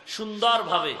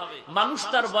 সুন্দরভাবে মানুষ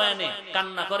তার বয়ানে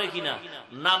কান্না করে কিনা,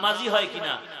 নামাজি হয়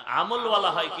কিনা,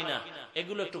 আমলওয়ালা হয় কিনা,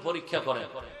 এগুলো একটু পরীক্ষা করেন,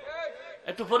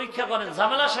 একটু পরীক্ষা করেন,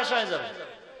 ঝামেলা শেষ হয়ে যাবে।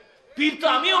 পীর তো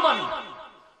আমিও মানি,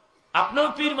 আপনিও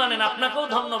পীর মানেন, আপনাকেও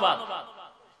ধন্যবাদ,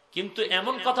 কিন্তু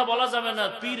এমন কথা বলা যাবে না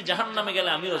পীর জাহান্নামে গেলে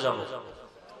আমিও যাব,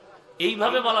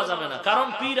 এইভাবে বলা যাবে না। কারণ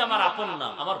পীর আমার আপন না,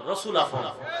 আমার রসুল আপন।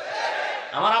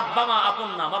 আমার আব্বা মা আপন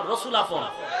না, আমার রসুল আপন।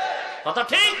 কথা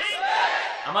ঠিক?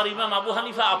 আমার ইমাম আবু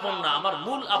হানিফা আপন না, আমার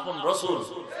মূল আপন রসুল।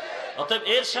 অতএব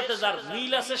এর সাথে যার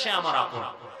মিল আছে সে আমার আপন,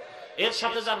 এর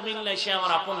সাথে যার মিল নাই সে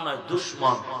আমার আপন নয়,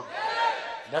 দুশ্মন।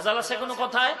 ভেজাল আছে কোনো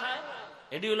কথায়?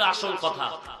 এটি হলো আসল কথা,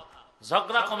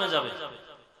 ঝগড়া কমে যাবে।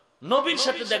 নবীর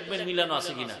সাথে দেখবেন মিলানো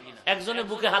আছে কিনা। একজনে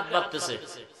বুকে হাত বাঁধতেছে,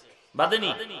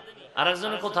 বাঁধেনি, আর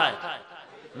একজনে কোথায়?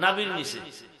 নাবির নিচে।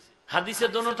 হাদিসে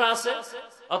দোনোটা আছে,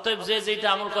 অতএব যে যেটা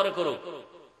আমল করে করুক।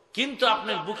 কিন্তু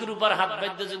আপনি বুকের উপর হাত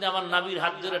বাঁধতে যদি আমার নাবির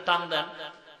হাত ধরে টান দেন,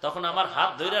 তখন আমার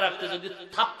হাত ধরে রাখতে যদি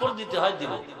থাপ্পড় দিতে হয়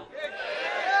দিব।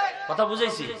 কথা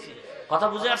বুঝাইছি? কথা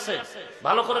বুঝে আসছে?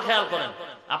 ভালো করে খেয়াল করেন।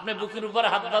 আপনি বুকের উপরে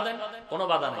হাত বাঁধেন, কোনো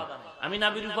বাধা নেই। আমি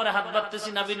নাবির উপরে হাত বাঁধতেছি,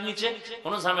 নাবির নিচে,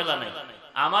 কোনো ঝামেলা নেই।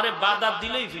 আমারে বাধা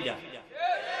দিলেই ফিডা,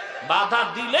 বাধা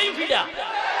দিলেই ফিডা।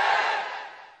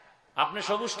 আপনি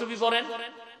সবুজ টুপি পরেন,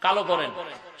 কালো পরেন,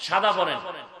 সাদা পরেন,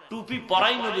 টুপি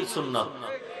পরাই নবীর সুন্নাত।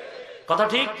 কথা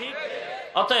ঠিক?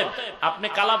 অতএব আপনি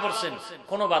কালা পরছেন,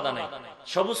 কোনো বাধা নেই,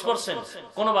 সবুজ পরছেন,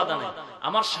 কোনো বাধা নেই।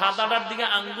 আমার সাদাটার দিকে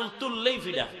আঙ্গুল তুললেই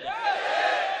ফিডা।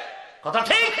 কথা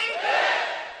ঠিক?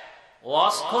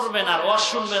 ওয়াজ করবেন আর ওয়াজ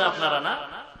শুনবেন আপনারা, না?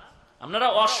 আপনারা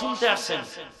ওয়াজ শুনতে আসছেন,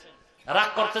 রাগ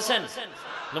করতেছেন?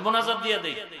 মোনাজাত দিয়ে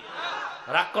দেই,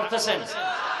 রাগ করতেছেন?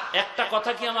 একটা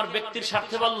কথা কি আমার ব্যক্তির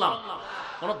স্বার্থে বললাম?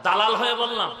 কোন দালাল হয়ে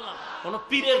বললাম? কোন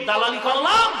পীরের দালালি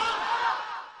করলাম?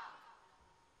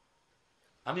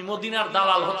 আমি মদিনার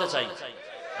দালাল হতে চাই,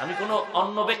 আমি কোন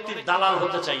অন্য ব্যক্তির দালাল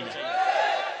হতে চাই না।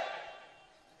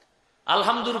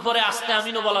 আলহামদুলিল্লাহ পরে আস্তে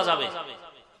আমিনও বলা যাবে,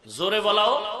 জোরে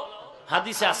বলাও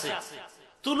হাদিসে আছে।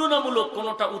 তুলনামূলক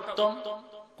কোনটা উত্তম,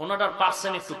 কোনটার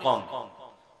পার্সেন্ট একটু কম।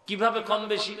 কিভাবে কম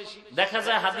বেশি? দেখা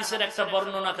যায় হাদিসের একটা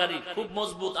বর্ণনাকারী খুব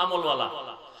মজবুত আমলওয়ালা,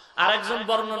 আর একজন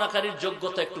বর্ণনাকারীর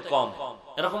যোগ্যতা একটু কম,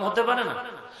 এরকম হতে পারে না?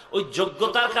 ওই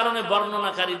যোগ্যতার কারণে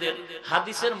বর্ণনাকারীদের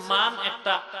হাদিসের মান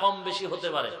একটা কম বেশি হতে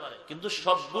পারে, কিন্তু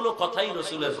সবগুলো কথাই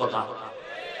রসুলের কথা।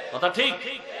 কথা ঠিক?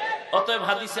 অতএব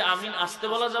হাদিসে আমিন আস্তে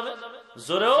বলা যাবে,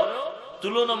 জোরেও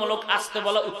তুলনামূলক আস্তে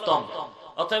বলা উত্তম।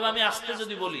 অতএব আমি আস্তে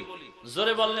যদি বলি,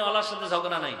 জোরে বললে ওলার সাথে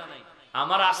ঝগড়া নাই,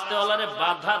 আমার আস্তে ওলারে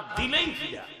বাধা দিলেই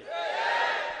ফিরা।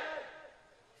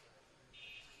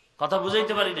 কথা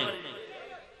বুঝাইতে পারি নাই?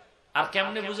 আর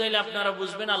কেমনে বুঝাইলে আপনারা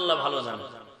বুঝবেন আল্লাহ ভালো জানেন।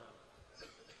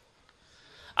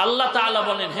 আল্লাহ তাআলা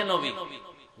বলেন, হে নবী,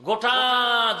 গোটা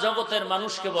জগতের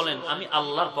মানুষকে বলেন আমি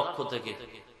আল্লাহর পক্ষ থেকে।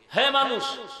 হে মানুষ,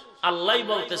 আল্লাহই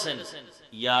বলতেছেন,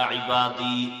 ইয়া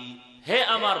ইবাদি, হে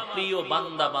আমার প্রিয়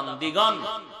বান্দা বান্দিগণ,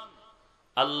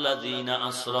 আল্লাযীনা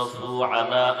আসরাফু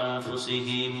আলা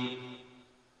আনফুসিহিম,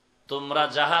 তোমরা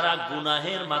যাহারা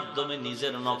গুনাহের মাধ্যমে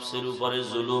নিজের নফসের উপরে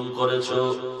জুলুম করেছো,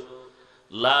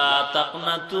 লা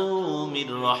তাকনাতু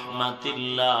মির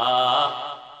রাহমাতিল্লাহ,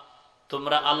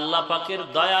 তোমরা আল্লাহ পাকের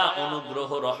দয়া অনুগ্রহ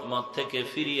রহমত থেকে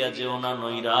ফিরিয়া যেও না,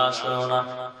 নৈরাশ হও না।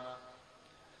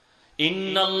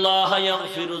 ইন্নাল্লাহা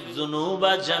ইয়াগফিরুয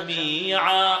যুনুবা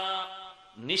জামিআ,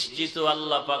 নিশ্চিত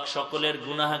আল্লাহ পাক সকলের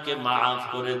গুনাহকে মাফ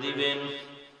করে দিবেন।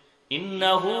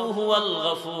 ইন্নাহু হুয়াল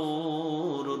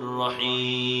গফুরুর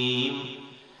রহিম,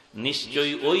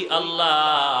 নিশ্চয়ই ওই আল্লাহ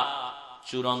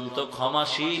চূড়ান্ত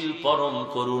ক্ষমাশীল, পরম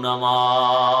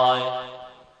করুণাময়।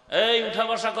 এই উঠা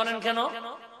বসা করেন কেন?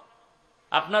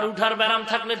 আপনার উঠার ব্যারাম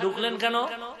থাকলে ঢুকলেন কেন?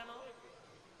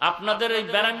 আপনাদের এই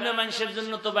ব্যারাম্য মানুষের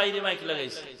জন্য তো বাইরে মাইক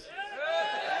লাগাইছে।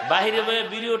 বাইরে বয়ে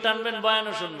বিড়িও টানবেন,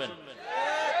 বয়ানও শুনবেন,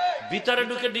 ভিতরে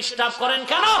ঢুকে ডিস্টার্ব করেন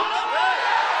কেন?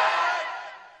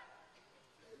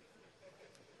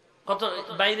 কত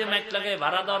বাইরে মাইক লাগাই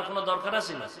ভাড়া দেওয়ার কোনো দরকার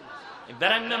আছে না?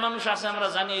 ব্যারাম্য মানুষ আছে আমরা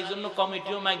জানি, এই জন্য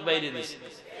কমিটিও মাইক বাইরে দিছে।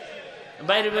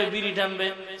 বাইরে বয়ে বিড়ি টানবে,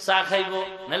 চা খাইবো,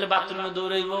 নাহলে বাথরুমে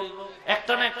দৌড়াইবো,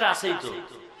 একটা না একটা আছেই তো,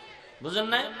 বুঝেন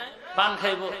না? পান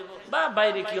খাইবো বা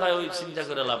বাইরে কি হয় ওই চিন্তা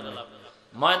করে লাভ নেই,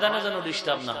 ময়দানে যেন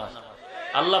ডিস্টার্ব না হয়।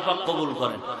 আল্লাহ পাক কবুল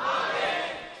করেন।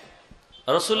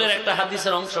 রসুলের একটা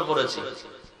হাদিসের অংশ পড়েছি,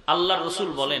 আল্লাহ রসুল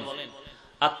বলেন,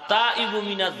 আত-তাইবু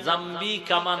মিনাজ যামবি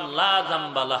কামান লা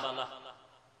যামবা লাহ,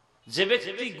 যে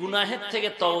ব্যক্তি গুনাহের থেকে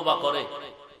তওবা করে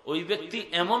ওই ব্যক্তি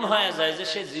এমন হয়ে যায় যে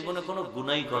সে জীবনে কোনো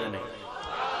গুনাহই করে নাই।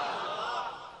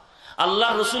 আল্লাহ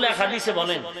রসুল এক হাদিসে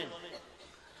বলেন,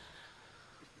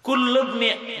 কুল্লু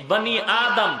বনি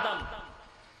আদম,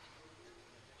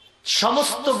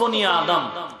 সমস্ত বনি আদম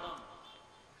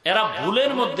এরা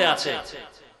ভুলের মধ্যে আছে,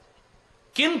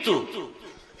 কিন্তু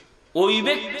ওই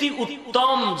ব্যক্তি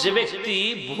উত্তম যে ব্যক্তি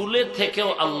ভুলে থেকেও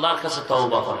আল্লাহর কাছে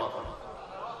তওবা করে।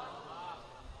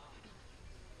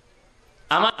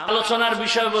 আমার আলোচনার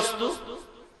বিষয়বস্তু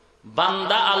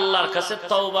বান্দা আল্লাহর কাছে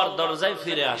তওবার দরজায়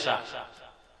ফিরে আসা।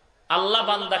 আল্লাহ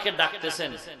বান্দাকে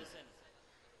ডাকতেছেন,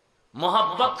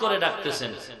 মোহাব্বত করে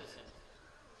ডাকতেছেন।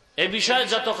 এ বিষয়ে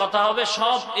যত কথা হবে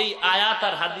সব এই আয়াত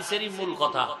আর হাদিসেরই মূল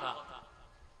কথা,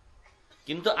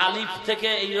 কিন্তু আলিফ থেকে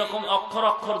এইরকম অক্ষর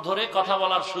অক্ষর ধরে কথা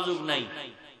বলার সুযোগ নাই।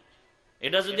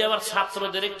 এটা যদি আবার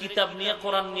ছাত্রদের কিতাব নিয়ে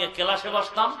কোরআন নিয়ে ক্লাসে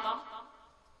বসতাম,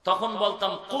 তখন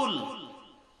বলতাম কুল,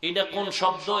 এটা কোন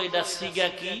শব্দ, এটা সিগা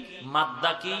কি,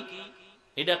 মাদ্দা কি,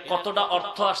 এটা কতটা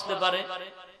অর্থ আসতে পারে,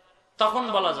 তখন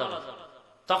বলা যাবে,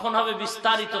 তখন হবে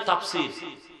বিস্তারিত তাফসীর।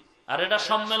 আর এটা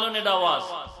সম্মেলন, এটা ওয়াজ।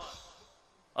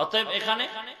 অতএব এখানে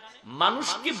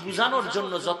মানুষকে বুঝানোর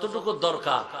জন্য যতটুকু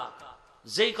দরকার,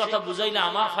 যেই কথা বুঝাইলে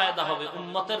আমার ফায়দা হবে,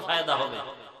 উম্মতের ফায়দা হবে,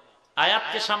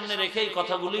 আয়াতকে সামনে রেখে এই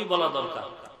কথাগুলোই বলা দরকার।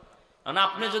 মানে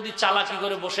আপনি যদি চালাকি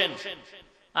করে বসেন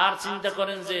আর চিন্তা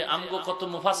করেন যে আমগো কত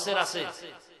মুফাসসির আছে,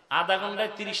 আধা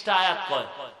ঘন্টায় 30টা আয়াত কয়,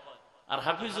 আর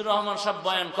হাফিজুর রহমান সাহেব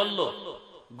বয়ান করলো,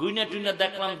 গুইনা টুইনা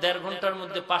দেখলাম 1.5 ঘন্টার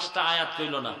মধ্যে 5টা আয়াত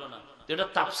কইল না, এটা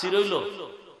তাফসীর হইল?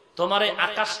 তোমার এই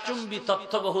আকাশচুম্বী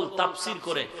তথ্যবহুল তাফসীর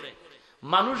করে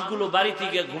মানুষগুলো বাড়িতে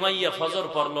গিয়ে ঘুমাইয়া ফজর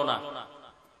পড়লো না,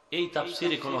 এই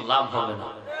তাফসীরে কোনো লাভ হবে না।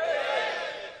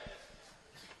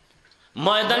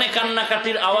 ময়দানে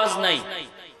কান্নাকাটির আওয়াজ নাই,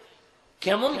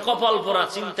 কেমন কপাল পোড়া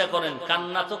চিন্তা করেন,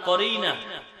 কান্না তো করেই না।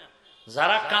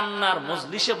 যারা কান্নার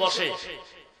মজলিসে বসে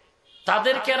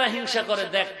তাদেরকে এরা হিংসা করে,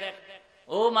 দেখ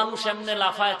ও মানুষ এমনি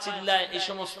লাফায় চিল্লায়, এই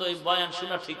সমস্ত এই বয়ান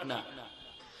শোনা ঠিক না।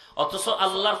 অথচ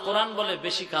আল্লাহর কোরআন বলে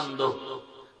বেশি কান্দো,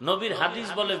 নবীর হাদিস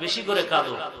বলে বেশি করে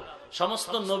কাঁদো।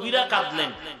 সমস্ত নবীরা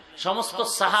কাঁদলেন, সমস্ত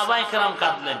সাহাবায়ে কেরাম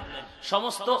কাঁদলেন,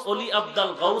 সমস্ত অলি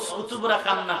আবদাল গাউস কুতুবরা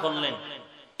কান্না করলেন,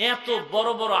 এত বড়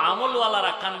বড়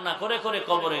আমলওয়ালারা কান্না করে করে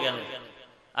কবরে গেলেন,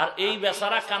 আর এই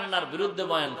বেচারা কান্নার বিরুদ্ধে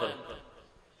বয়ান করে।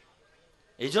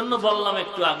 এই জন্য বললাম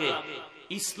একটু আগে,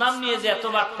 ইসলাম নিয়ে যে এত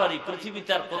বাটপারি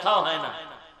পৃথিবীতে আর কোথাও হয় না।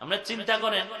 আমরা চিন্তা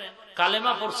করেন,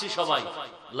 কালেমা পড়ছি সবাই,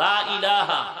 লা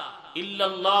ইলাহা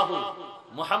ইল্লাল্লাহু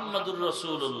মুহাম্মাদুর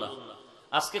রাসূলুল্লাহ,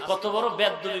 আজকে কত বড়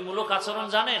বেদবিমূলক আচরণ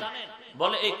জানেন?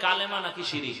 বলে এই কালেমা নাকি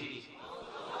শিরক।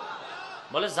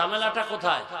 বলে ঝামেলাটা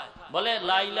কোথায়? বলে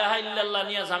লা ইলাহা ইল্লাল্লাহ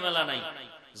নিয়ে ঝামেলা নাই,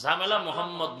 ঝামেলা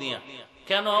মুহাম্মদ নিয়ে।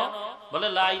 কেন? বলে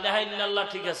লা ইলাহা ইল্লাল্লাহ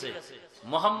ঠিক আছে,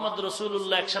 মুহাম্মদ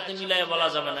রাসূলুল্লাহ একসাথে মিলায়ে বলা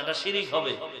যাবে না, এটা শিরক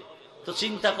হবে। তো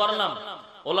চিন্তা করলাম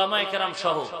ওলামায়ে কেরাম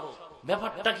সহ,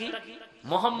 ব্যাপারটা কি?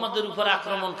 মুহাম্মদের উপর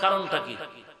আক্রমণ কারণটা কি?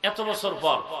 এত বছর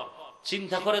পর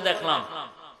চিন্তা করে দেখলাম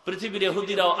পৃথিবীর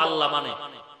ইহুদিরাও আল্লাহ মানে,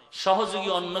 সহযোগী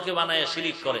অন্যকে বানায়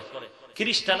শিরিক করে।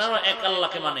 খ্রিস্টানেরাও এক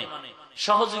আল্লাহকে মানে,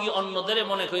 সহযোগী অন্যদের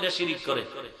মনে করে শিরিক করে।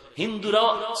 হিন্দুরাও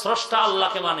স্রষ্টা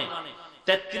আল্লাহকে মানে,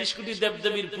 33 কোটি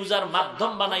দেবদেবীর পূজার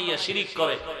মাধ্যম বানাইয়া শিরিক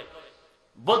করে।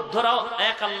 বৌদ্ধরাও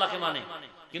এক আল্লাহকে মানে,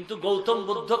 কিন্তু গৌতম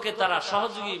বুদ্ধকে তারা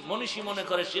সহযোগী মনীষী মনে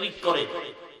করে শিরিক করে।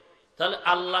 তাহলে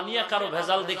আল্লাহ নিয়ে কারো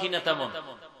ভেজাল দেখি না তেমন।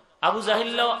 আবু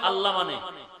জাহিল্লাও আল্লাহ মানে,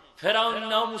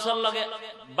 ফেরাউনও মুসার লগে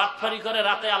বাটফারি করে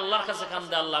রাতে আল্লাহর কাছে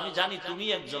কান্দে, আল্লাহ আমি জানি তুমি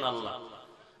একজন আল্লাহ,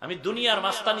 আমি দুনিয়ার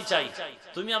মাস্তানি চাই,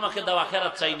 তুমি আমাকে দাও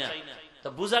আখিরাত চাই না। তা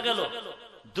বোঝা গেল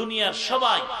দুনিয়ার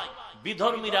সবাই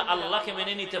বিধর্মীরা আল্লাহকে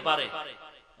মেনে নিতে পারে,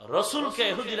 রসুলকে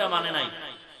ইহুদিরা মানে নাই।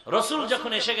 রসুল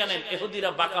যখন এসে গেলেন ইহুদিরা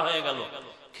বাঁকা হয়ে গেল,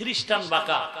 খ্রিস্টান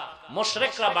বাঁকা,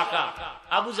 মুশরিকরা বাঁকা,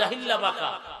 আবু জাহিল্লা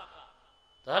বাঁকা।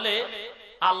 তাহলে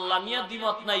আল্লাহ নিয়ে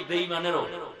দ্বিমত নাই বেঈমানেরও,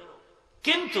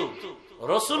 কিন্তু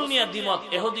রসুল নিয়ে দ্বিমত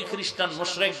ইহুদি খ্রিস্টান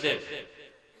মুশরিকদের।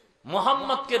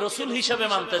 মুহাম্মদকে রসুল হিসাবে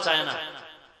মানতে চায় না,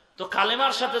 তো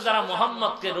কালেমার সাথে যারা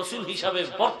মুহাম্মদকে রসুল হিসাবে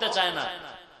পড়তে চায় না,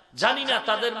 জানি না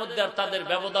তাদের মধ্যে আর তাদের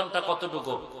ব্যবধানটা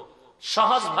কতটুকু।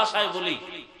 সহজ ভাষায় বলি,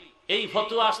 এই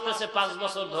ফতোয়া আসতেছে 5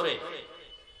 বছর ধরে।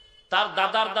 তার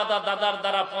দাদার দাদা দাদার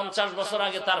দ্বারা 50 বছর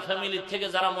আগে তার ফ্যামিলির থেকে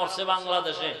যারা মরছে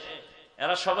বাংলাদেশে,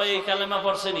 এরা সবাই এই কালেমা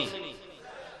পড়ছেনি।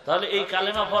 তাহলে এই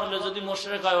কালেমা পড়লে যদি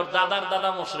মুশরিক হয়, ওর দাদার দাদা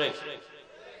মুশরিক,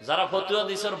 যারা ফতোয়া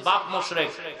দিছে ওর বাপ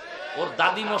মুশরিক, ওর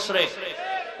দাদি মুশরিক,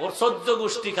 ওর 14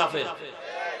 গোষ্ঠী কাফের।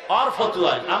 আর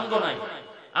ফতোয়ায় আমগো নাই,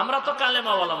 আমরা তো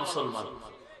কালেমাওয়ালা মুসলমান,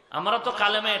 আমরা তো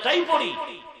কালেমা এটাই পড়ি।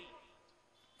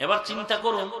 এবার চিন্তা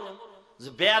করুন যে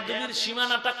বেয়াদবির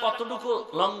সীমানাটা কতটুকু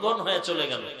লঙ্ঘন হয়ে চলে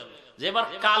গেল, যে এবার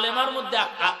কালেমার মধ্যে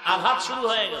আঘাত শুরু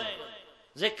হয়ে গেল,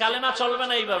 যে কালেমা চলবে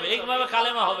না এইভাবে, এইভাবে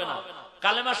কালেমা হবে না।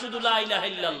 কালেমা শুধু লা ইলাহা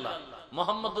ইল্লাল্লাহ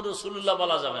মুহাম্মাদুর রাসূলুল্লাহ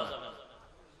বলা যাবে না।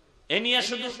 এ নিয়ে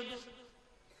শুধু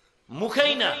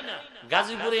মুখেই না,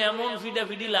 গাজীপুরে এমন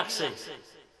ফিডাফিডি লাগছে,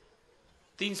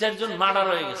 3-4 জন মার্ডার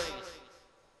হয়ে গেছে,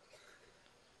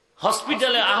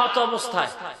 হসপিটালে আহত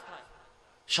অবস্থায়।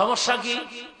 সমস্যা কি?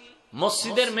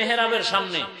 মসজিদের মেহরাবের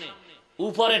সামনে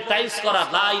উপরে টাইলস করা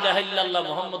লা ইলাহা ইল্লাল্লাহ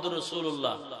মুহাম্মাদুর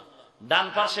রাসূলুল্লাহ, ডান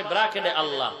পাশে ব্র্যাকেটে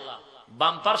আল্লাহ,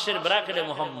 বাম পাশের ব্র্যাকেটে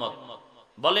মুহাম্মদ।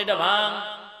 বলে এটা ভাঙ,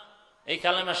 এই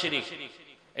কালেমা শিরিক,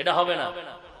 এটা হবে না।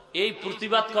 এই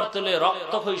প্রতিবাদ করতে হলে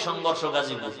রক্তক্ষয়ী সংঘর্ষ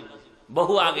গাজীপুর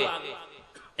বহু আগে।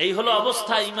 এই হলো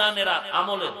অবস্থা ইমানের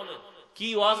আমলের। কি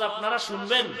ওয়াজ আপনারা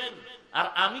শুনবেন আর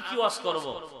আমি কি ওয়াজ করব?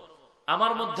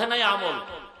 আমার মধ্যে নাই আমল,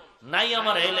 নাই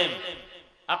আমার এলেম।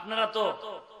 আপনারা তো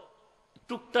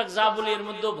টুকটাক যা বলি এর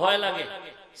মধ্যে ভয় লাগে।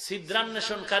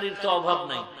 ছিদ্রান্বেষণকারীর তো অভাব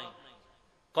নাই,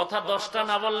 কথা 10টা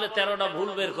না বললে 13টা ভুল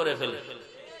বের করে ফেলে,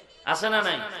 আছে না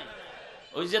নাই?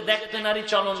 ওই যে দেখতে নারী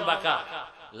চলন বাঁকা,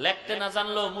 লেখতে না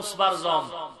জানলেও মুসবার জম,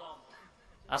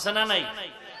 আছে না নাই?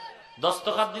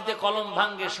 দস্তখত দিতে কলম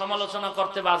ভাঙ্গে, সমালোচনা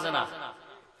করতে বাজে না,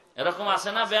 এরকম আছে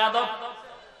না বেয়াদব?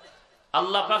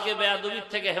 আল্লাহ পাকে বেয়াদবির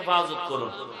থেকে হেফাজত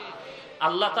করুন।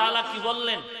 আল্লাহ তাআলা কি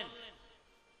বললেন?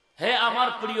 হে আমার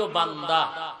প্রিয় বান্দা,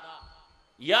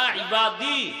 ইয়া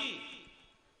ইবাদি,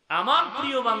 আমার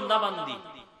প্রিয় বান্দা বান্দি।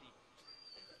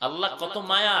 আল্লাহ কত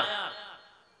মায়ার।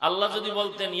 আল্লাহ যদি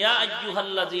বলতেন ইয়া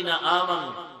আইয়ুহাল্লাযীনা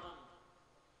আমানু,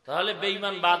 তাহলে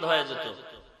বেঈমান বাদ হয়ে যেত।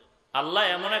 আল্লাহ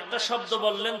এমন একটা শব্দ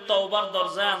বললেন তওবার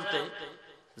দরজায় আনতে,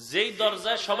 যেই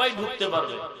দরজায় সবাই ঢুকতে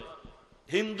পারবে,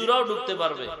 হিন্দুরাও ঢুকতে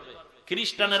পারবে,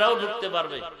 খ্রিস্টানেরাও ঢুকতে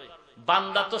পারবে।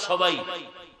 বান্দা তো সবাই।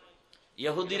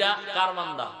 ইহুদিরা কার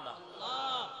বান্দা?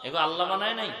 এগুলো আল্লাহ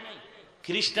বানায় নাই।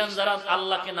 খ্রিস্টান যারা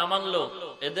আল্লাহকে না মানলো,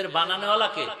 এদের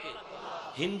বানানোওয়ালাকে,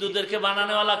 হিন্দুদেরকে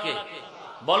বানানোওয়ালাকে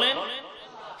বলেন,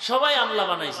 সবাই আল্লাহ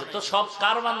বানাইছে। তো সব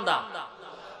কার বান্দা?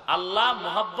 আল্লাহ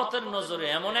মোহাব্বতের নজরে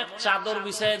এমন এক চাদর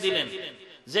বিছাইয়ে দিলেন,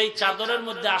 যেই চাদরের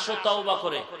মধ্যে আসো তওবা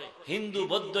করে। হিন্দু,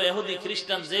 বৌদ্ধ, ইহুদি,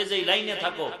 খ্রিস্টান যে যেই লাইনে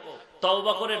থাকো,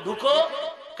 তওবা করে ঢুকো,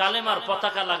 কালেমার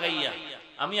পতাকা লাগাইয়া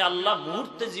আমি আল্লাহ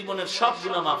মুহূর্তে জীবনের সব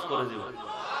গুনাহ মাফ করে দিব।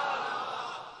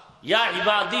 ইয়া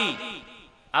ইবাদি।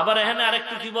 আবার এখানে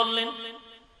আরেকটু কি বললেন?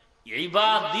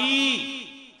 ইবাদি,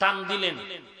 টান দিলেন,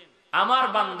 আমার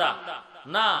বান্দা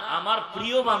না, আমার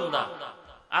প্রিয় বান্দা।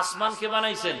 আসমান কে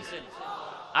বানাইছেন?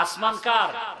 আসমান কার?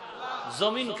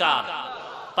 জমিন কার?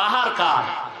 পাহাড় কার?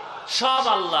 সব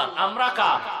আল্লাহর। আমরা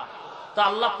কার? তা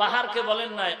আল্লাহ পাহাড়কে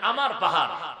বলেন নাই আমার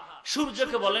পাহাড়,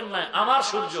 সূর্যকে বলেন নাই আমার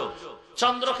সূর্য,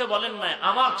 চন্দ্রকে বলেন নাই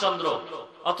আমার চন্দ্র।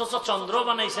 অথচ চন্দ্র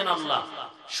বানাইছেন আল্লাহ,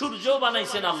 সূর্য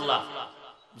বানাইছেন আল্লাহ,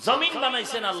 জমিন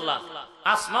বানাইছেন আল্লাহ,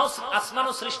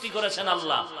 আসমানও সৃষ্টি করেছেন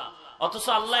আল্লাহ। অথচ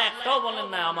আল্লাহ একটাও বলেন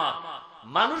নাই আমার।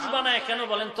 মানুষ বানায় কেন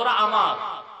বলেন তোরা আমার?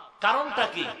 কারণটা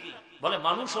কি? বলে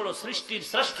মানুষ হলো সৃষ্টির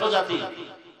শ্রেষ্ঠ জাতি।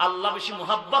 আল্লাহ বেশি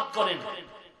মুহাব্বত করেন,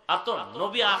 আর তো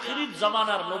নবী আখিরির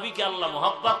জামানার নবীকে আল্লাহ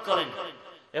মহব্বত করেন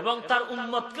এবং তার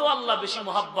উম্মতকেও আল্লাহ বেশি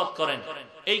মহব্বত করেন।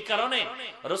 এই কারণে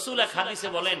রাসূল এক হাদিসে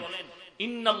বলেন,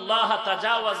 ইন্নাল্লাহা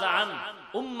তাজাওয়াজা আন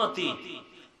উম্মতি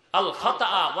আল খাতা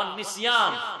ওয়ান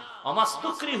নিসিয়ান ওয়া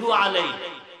মাসতুকরিহু আলাইহি।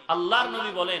 আল্লাহর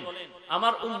নবী বলেন,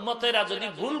 আমার উম্মতেরা যদি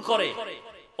ভুল করে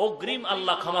অগ্রিম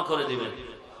আল্লাহ ক্ষমা করে দিবেন,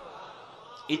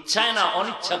 ইচ্ছায় না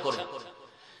অনিচ্ছা করে।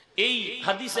 এই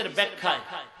হাদিসের ব্যাখ্যায়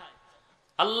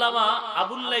আল্লামা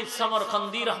আবুল্লাহ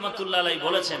সামরকান্দি রাহমাতুল্লাহ আলাইহি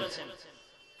বলেছেন,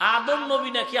 আদম নবী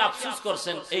নাকি আফসোস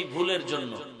করছেন এই ভুলের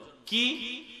জন্য। কি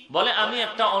বলে, আমি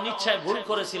একটা অনিচ্ছায় ভুল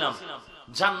করেছিলাম,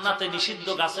 জান্নাতে নিষিদ্ধ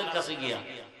গাছের কাছে গিয়া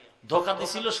ধোঁকা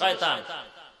দিছিল শয়তান।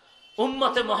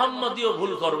 উম্মতে মুহাম্মদীও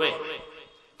ভুল করবে,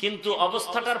 কিন্তু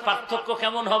অবস্থাটার পার্থক্য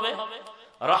কেমন হবে?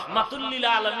 রাহমাতুল লিল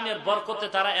আলামিনের বরকতে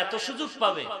তারা এত সুযোগ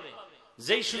পাবে,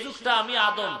 যেই সুযোগটা আমি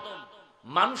আদম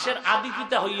মানুষের আদি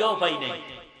পিতা হইয়াও পাই নাই।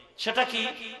 সেটা কি,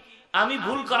 আমি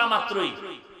ভুল করা মাত্রই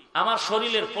আমার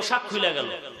শরীরের পোশাক খুলে গেল,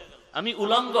 আমি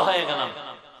উলঙ্গ হয়ে গেলাম।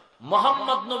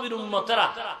 মুহাম্মদ নবীর উম্মতেরা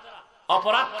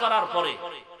অপরাধ করার পরে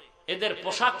এদের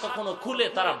পোশাক কখনো খুলে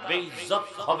তারা বেইজ্জত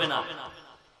হবে না।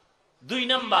 2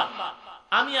 নাম্বার,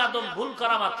 আমি আদম ভুল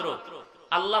করা মাত্র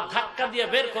আল্লাহ ধাক্কা দিয়ে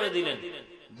বের করে দিলেন,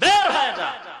 বের হয়ে যা,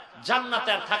 জান্নাতে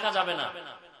আর থাকা যাবে না,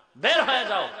 বের হয়ে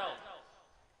যাও।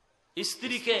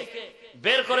 স্ত্রীকে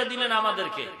বের করে দিলেন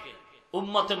আমাদেরকে।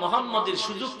 উম্মতে মুহাম্মদীর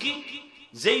সুযোগ কি,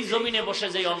 যেই জমিনে বসে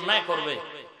যেই অন্যায় করবে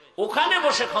ওখানে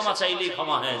বসে ক্ষমা চাইলেই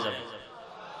ক্ষমা হয়ে যাবে।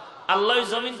 আল্লাহ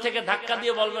জমিন থেকে ধাক্কা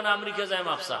দিয়ে বলবে না আমেরিকা যায়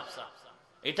মাফসা,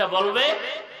 এটা বলবে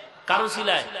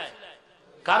কারুসিলায়,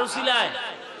 কারুসিলায়।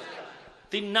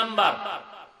 3 নাম্বার,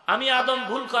 আমি আদম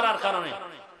ভুল করার কারণে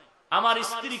আমার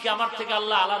স্ত্রীকে আমার থেকে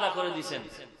আল্লাহ আলাদা করে দিয়েছেন।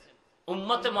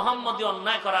 উম্মতে মুহাম্মদী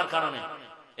অন্যায় করার কারণে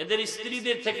এদের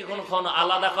স্ত্রীদের থেকে কোনো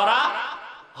আলাদা করা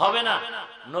হবে না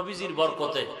নবীজির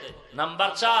বরকতে। নাম্বার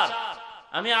 4,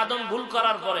 আমি আদম ভুল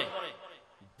করার পরে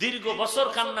দীর্ঘ বছর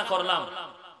কান্না করলাম,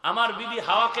 আমার বিবি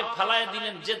হাওয়াকে ফালায়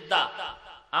দিলেন জেদ্দা,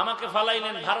 আমাকে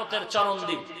ফালাইলেন ভারতের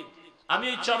চরণদ্বীপ। আমি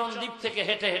ওই চরণদ্বীপ থেকে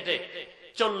হেঁটে হেঁটে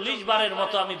 40 বারের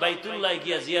মতো আমি বাইতুল্লাহ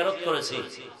গিয়া জিয়ারত করেছি।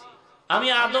 আমি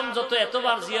আদম যত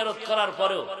এতবার জিয়ারত করার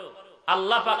পরেও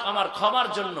আল্লাহ পাক আমার ক্ষমার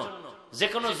জন্য যে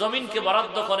কোনো জমিনকে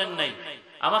বরাদ্দ করেন নাই,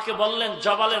 আমাকে বললেন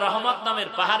জবালে রহমত নামের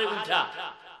পাহাড়ে উঠা,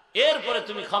 এরপরে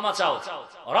তুমি ক্ষমা চাও।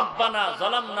 রব্বানা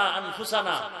যালামনা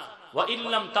আনফুসানা ওয়া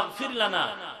ইল্লাম তাগফির লানা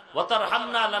ওয়া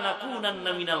তারহামনা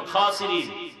লানাকুনান্না মিনাল খাসিরিন।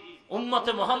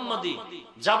 উম্মতে মুহাম্মদী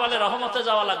জবালে রহমতে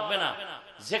যাওয়া লাগবে না,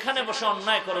 যেখানে বসে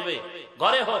অন্যায় করবে,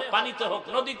 ঘরে হোক, পানিতে হোক,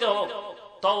 নদীতে হোক,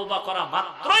 তওবা করা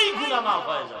মাত্রই গুনাহ মাফ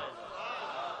হয়ে যায়।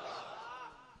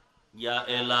 ইয়া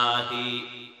ইলাহি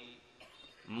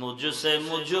मुझसे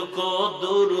मुझको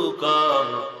दूर कर,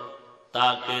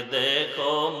 ताके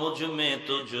देखो मुझ में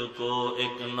तुझको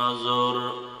एक नजर।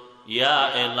 या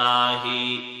इलाही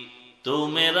तू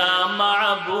मेरा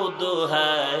माबूद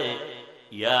है,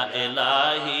 या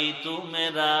इलाही तू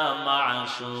मेरा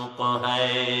माशूक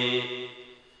है।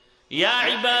 या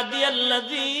इबादी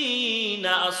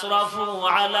अल्लज़ीना असरफू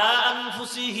अला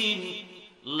अनफुसिहिम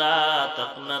ला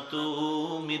तक़नतू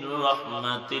मिन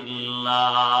रहमतिल्लाह।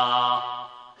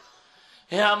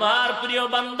 হে আমার প্রিয়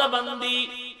বান্দা বান্দি,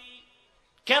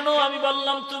 কেন আমি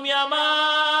বললাম তুমি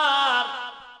আমার?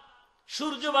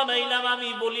 সূর্য বানাইলাম, আমি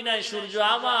বলি নাই সূর্য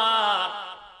আমার।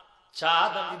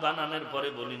 চাঁদ আমি বানানোর পরে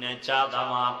বলি নাই চাঁদ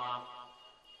আমার।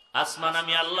 আসমান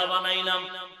আমি আল্লাহ বানাইলাম,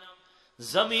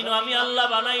 জমিন আমি আল্লাহ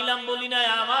বানাইলাম, বলি নাই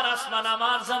আমার আসমান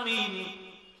আমার জমিন।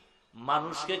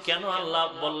 মানুষকে কেন আল্লাহ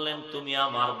বললেন তুমি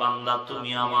আমার বান্দা,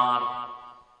 তুমি আমার?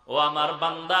 ও আমার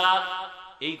বান্দা,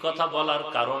 এই কথা বলার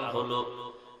কারণ হলো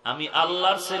আমি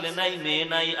আল্লাহর ছেলে নাই, মেয়ে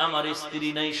নাই, আমার স্ত্রী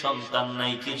নাই, সন্তান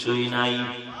নাই, কিছুই নাই।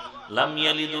 লাম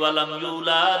ইয়ালিদ ওয়া লাম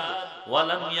ইউলাদ ওয়া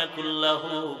লাম ইয়াকুল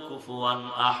লাহু কুফুয়ান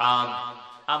আহাদ।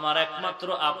 আমার একমাত্র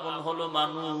আপন হলো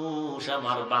মানুষ,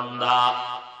 আমার বান্দা।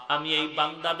 আমি এই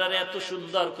বান্দাটারে এত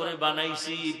সুন্দর করে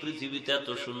বানাইছি, পৃথিবীতে এত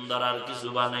সুন্দর আর কিছু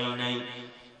বানাই নাই।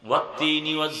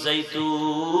 ওয়াত্তিনি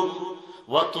ওয়াজ-যাইতুন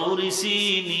ওয়া তুরি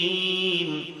সিনিন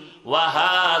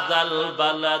ওয়াহাদাল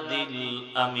বালাদিল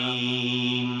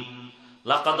আমিন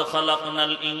লাকাদ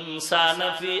খালাকনাল ইনসানা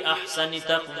ফি আহসানি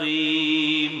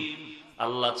তাকওয়িম।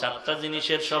 আল্লাহ 4টা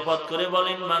জিনিসের শপথ করে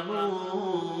বলেন,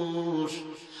 মানুষ,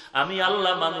 আমি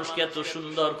আল্লাহ মানুষকে এত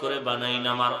সুন্দর করে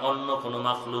বানাইলাম, আর অন্য কোন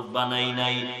মাখলুক বানাই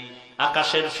নাই।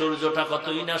 আকাশের সূর্যটা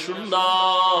কতই না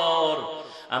সুন্দর,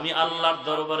 আমি আল্লাহর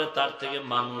দরবারে তার থেকে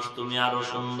মানুষ তুমি আরো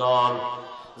সুন্দর।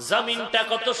 জমিনটা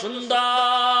কত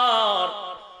সুন্দর,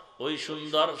 ওই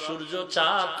সুন্দর সূর্য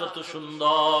চাঁদ কত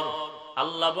সুন্দর।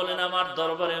 আল্লাহ বলেন আমার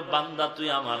দরবারে বান্দা তুই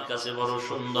আমার কাছে বড়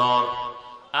সুন্দর।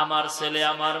 আমার ছেলে,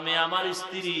 আমার মেয়ে, আমার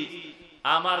স্ত্রী,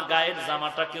 আমার গায়ের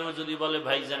জামাটা কেউ যদি বলে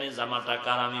ভাইজান এই জামাটা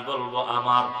কার, আমি বলবো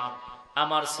আমার।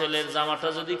 আমার ছেলের জামাটা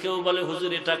যদি কেউ বলে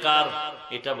হুজুর এটা কার,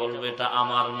 এটা বলবো এটা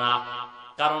আমার না।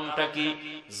 কারণটা কি?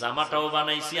 জামাটাও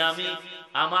বানাইছি আমি,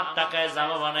 আমার টাকায়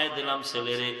জামা বানাই দিলাম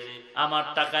ছেলেরে, আমার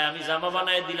টাকায় আমি জামা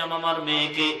বানাই দিলাম আমার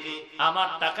মেয়েকে, আমার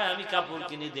টাকায় আমি কাপড়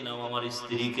কিনে দিলাম আমার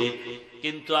স্ত্রীকে।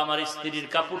 কিন্তু আমার স্ত্রীর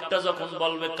কাপড়টা যখন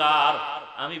বলবে কার,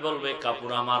 আমি বলবে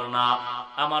কাপড় আমার না।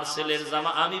 আমার ছেলের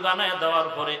জামা আমি বানায় দেওয়ার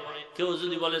পরে কেউ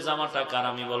যদি বলে জামাটা কার,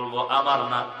 আমি বলবো আমার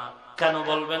না। কেন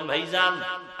বলবেন ভাইজান?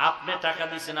 আপনি টাকা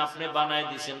দিছেন, আপনি বানায়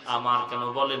দিছেন, আমার কেন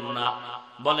বলেন না?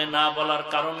 বলে না বলার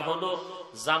কারণ হলো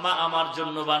জামা আমার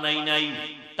জন্য বানাই নাই,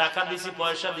 টাকা দিছি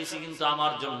পয়সা দিছি কিন্তু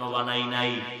আমার জন্য বানাই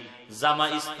নাই। জামা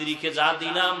স্ত্রীকে যা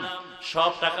দিলাম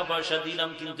সব টাকা পয়সা দিলাম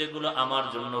কিন্তু এগুলো আমার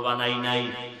জন্য বানাই নাই।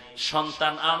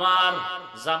 সন্তান আমার,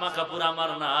 জামা কাপড়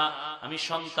আমার না, আমি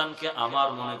সন্তানকে আমার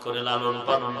মনে করে লালন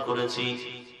পালন করেছি।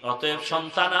 অতএব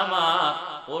সন্তান আমার,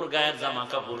 ওর গায়ের জামা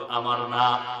কাপড় আমার না।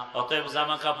 অতএব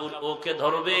জামা কাপড় ওকে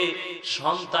ধরবে,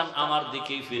 সন্তান আমার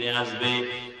দিকেই ফিরে আসবে।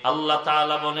 আল্লাহ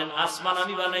তাআলা বলেন আসমান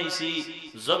আমি বানাইছি,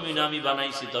 জমিন আমি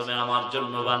বানাইছি, তবে আমার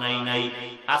জন্য বানাই নাই।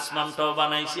 আসমানটাও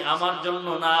বানাইছি আমার জন্য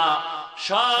না,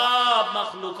 সব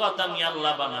মাখলুকাত আমি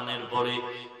আল্লাহ বানানোর পরে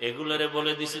এগুলোরে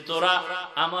বলে দিছি তোরা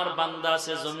আমার বান্দা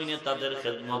আছে জমিনে, তাদের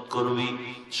খেদমত করবি।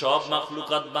 সব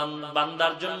মাখলুকাত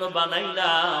বান্দার জন্য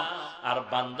বানাইলাম, আর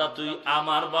বান্দা তুই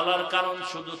আমার বলার কারণ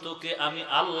শুধু তোকে আমি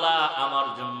আল্লাহ আমার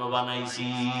জন্য বানাইছি।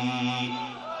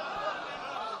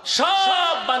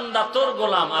 সব বান্দা তোর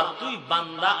গোলাম, আর তুই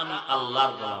বান্দা আমি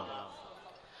আল্লাহর গোলাম।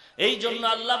 এই জন্য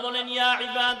আল্লাহ বলেন ইয়া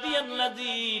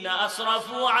ইবাদিয়াল্লাযীনা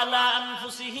আসরাফু আলা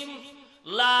আনফুসিহিম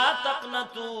লা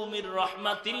তাকনাতু মির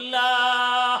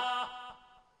রাহমাতিল্লাহ।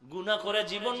 গুনাহ করে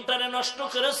জীবনটারে নষ্ট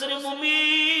করেছে রে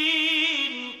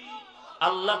মুমিন,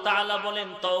 আল্লাহ তাআলা বলেন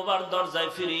তওবার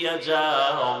দরজায় ফিরিয়া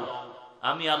যাও,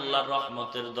 আমি আল্লাহর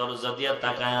রহমতের দরজা দিয়া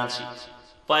তাকায় আছি।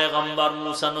 পয়গম্বর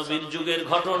মুসা নবীর যুগের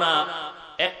ঘটনা,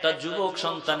 একটা যুবক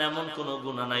সন্তান এমন কোন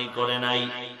গুনাহ নাই করে নাই,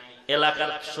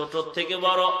 এলাকার ছোট থেকে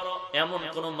বড় এমন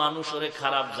কোন মানুষ ওরে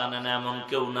খারাপ জানে না এমন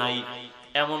কেউ নাই।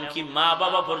 এমনকি মা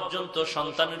বাবা পর্যন্ত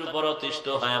সন্তানের উপর অতিষ্ঠ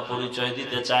হয়ে পরিচয়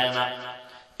দিতে চায় না।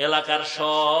 এলাকার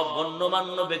সব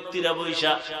গণ্যমান্য ব্যক্তিরা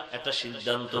বৈশা একটা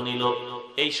সিদ্ধান্ত নিল,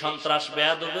 এই সন্ত্রাস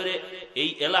বেয়াদবের এই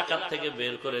এলাকার থেকে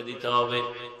বের করে দিতে হবে,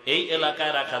 এই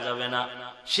এলাকায় রাখা যাবে না।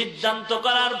 সিদ্ধান্ত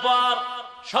করার পর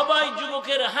সবাই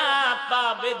যুবকের হাত পা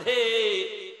বেঁধে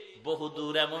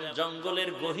বহুদূর এমন জঙ্গলের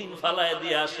গহীন ফালায়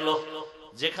দিয়ে আসলো,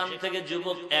 যেখান থেকে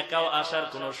যুবক একাও আসার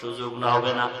কোনো সুযোগ না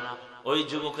হবে না। ওই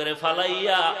যুবকের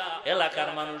ফালাইয়া এলাকার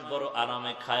মানুষ বড়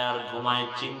আরামে খায় আর ঘুমায়,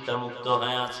 চিন্তা মুক্ত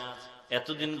হয়ে আছে।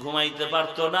 এতদিন ঘুমাইতে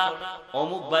পারতো না,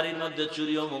 অমুক বাড়ির মধ্যে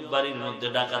চুরি, অমুক বাড়ির মধ্যে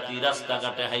ডাকাতি,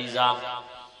 রাস্তাঘাটে হাইজাক।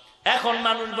 এখন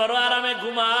মানুষ বড় আরামে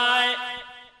ঘুমায়।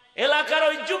 এলাকার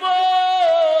ওই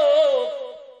যুবক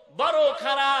বড়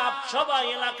খারাপ, সবাই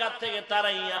এলাকার থেকে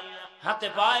তারাইয়া হাতে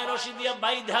পায়ে রশি দিয়া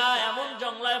বাইধা এমন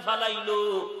জঙ্গলায় ফালাইলো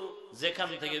যেখান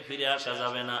থেকে ফিরে আসা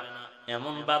যাবে না।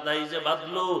 এমন বাধাই যে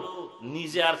বাঁধলো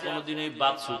নিজে আর কোনোদিন ওই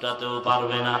বাদ ছুটাতেও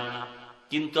পারবে না।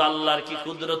 কিন্তু আল্লাহর কি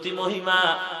কুদরতি মহিমা,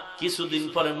 কিছুদিন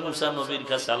পরে মুসা নবীর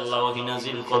কাছে আল্লাহ ওহী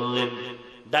নাযিল করলেন।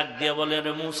 ডাক দিয়ে বলেন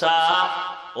মুসা,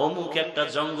 অমুক একটা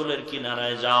জঙ্গলের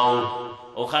কিনারায় যাও,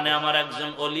 ওখানে আমার একজন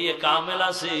ওলিয়ে কামেল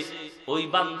আছে, ওই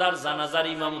বান্দার জানাজার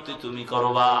ইমামতি তুমি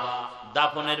করবা,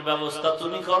 দাফনের ব্যবস্থা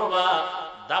তুমি করবা।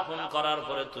 দাফন করার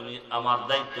পরে তুমি আমার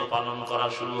দায়িত্ব পালন করা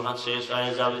শুরু শেষ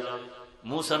হয়ে যাবে।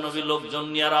 মুসা নবী লোকজন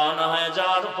নিয়ে রওনা হয়ে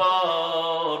যাওয়ার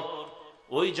পর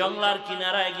ওই জঙ্গলার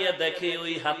কিনারায় গিয়ে দেখে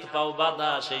ওই হাত পাও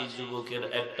বাঁধা সেই যুবকের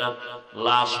একটা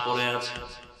লাশ পড়ে আছে।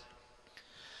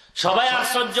 সবাই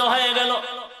আশ্চর্য হয়ে গেল।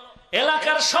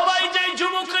 এলাকার সবাই যে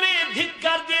যুবকের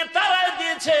ধিক্কার দিয়ে তাড়ায়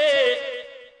দিয়েছে,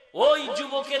 ওই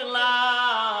যুবকের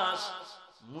লাশ।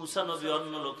 মুসা নবী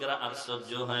অন্য লোকেরা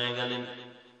আশ্চর্য হয়ে গেলেন।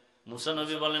 মুসা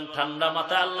নবী বলেন ঠান্ডা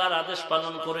মাথায় আল্লাহর আদেশ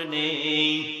পালন করে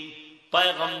নেই।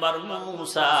 পয়গম্বর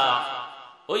মুসা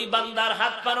ওই বান্দার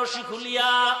হাত পা রশি খুলিয়া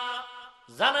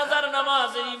জানাজার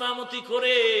নামাজের ইমামতি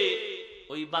করে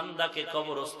ওই বান্দাকে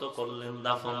কবরস্থ করলেন,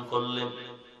 দাফন করলেন।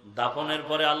 দাফনের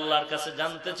পরে আল্লাহর কাছে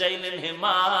জানতে চাইলেন, হে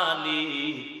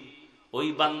মালিক, ওই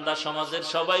বান্দা সমাজের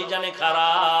সবাই জানে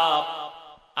খারাপ,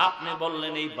 আপনি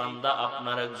বললেন এই বান্দা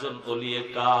আপনার একজন ওলিয়ে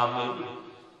কামেল।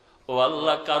 ও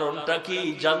আল্লাহ, কারণটা কি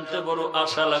জানতে বড়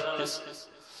আশা লাগতেছে।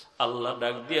 আল্লাহ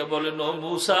ডাক দিয়ে বলেন, ও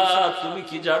মুসা, তুমি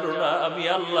কি জানো না আমি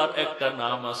আল্লাহর একটা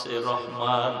নাম আছে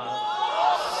রহমান।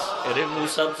 এরে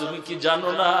মুসা, তুমি কি জানো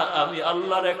না আমি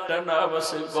আল্লাহর একটা নাম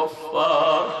আছে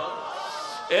গফফার।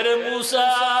 এরে মুসা,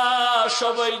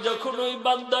 সবাই যখন ওই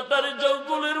বান্দাটার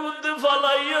জঙ্গলের মধ্যে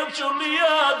ফালাইয়া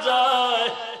চলিয়া যায়,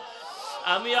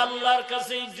 আমি আল্লাহর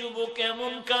কাছে যুবক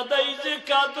এমন কাঁদাই যে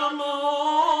কাঁদলো।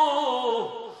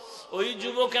 ওই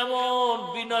যুবক এমন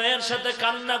বিনয়ের সাথে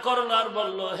কান্না করল আর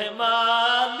বলল, হে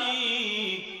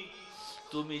মালিক,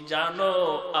 তুমি জানো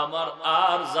আমার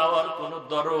আর যাওয়ার কোনো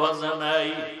দরওয়াজা নাই।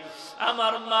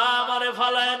 আমার মা আমারে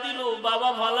ফালায় দিল, বাবা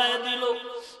ফালায় দিল।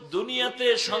 দুনিয়াতে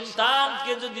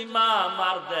সন্তানকে যদি মা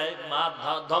মার দেয়, মা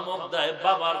ধমক দেয়,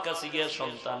 বাবার কাছে গিয়ে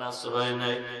সন্তান আশ্রয়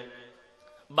নেয়।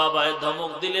 বাবায়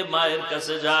ধমক দিলে মায়ের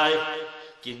কাছে যায়।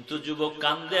 কিন্তু যুবক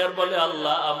কান্দে আর বলে,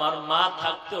 আল্লাহ, আমার মা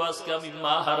থাকতেও আজকে আমি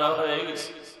মা হারা হয়ে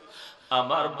গেছি,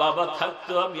 আমার বাবা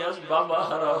থাকতেও আমি আজ বাবা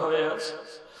হারা হয়ে আছি।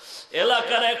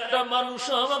 এলাকার একটা মানুষ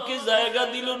আমাকে জায়গা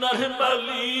দিল না রে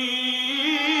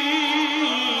মালিক।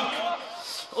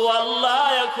 ও আল্লাহ,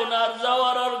 এখন আর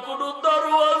যাওয়ার আর কোন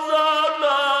দরওয়াজা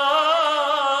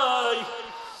নাই।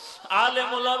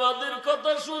 আলেম ওলামাদের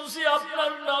কথা শুনছি,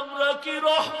 আপনার নাম নাকি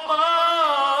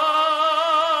রহমান,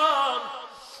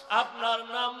 আপনার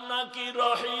নাম নাকি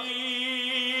রহিম।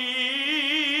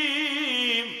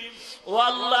 ও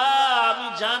আল্লাহ, আমি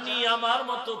জানি আমার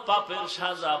মতো পাপের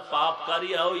সাজা পাপকারী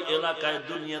ওই এলাকায়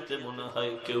দুনিয়াতে মনে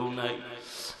হয় কেউ নাই।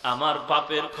 আমার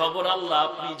পাপের খবর আল্লাহ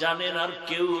আপনি জানেন, আর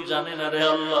কেউ জানে না রে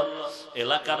আল্লাহ।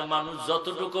 এলাকার মানুষ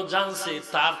যতটুকু জানছে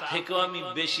তার থেকেও আমি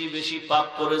বেশি বেশি পাপ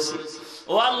করেছি।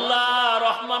 ও আল্লাহ,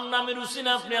 রহমান নামের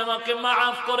উসিলা আপনি আমাকে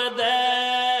মাফ করে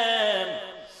দেন।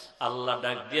 আল্লাহ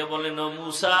ডাক দিয়ে বলেন, ও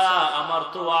মুসা, আমার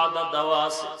তো ওয়াদা দেওয়া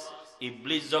আছে।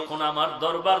 ইবলিস যখন আমার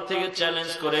দরবার থেকে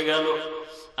চ্যালেঞ্জ করে গেল,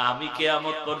 আমি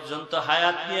কিয়ামত পর্যন্ত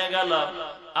হায়াত নিয়ে গেলাম,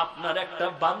 আপনার একটা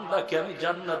বান্দাকে আমি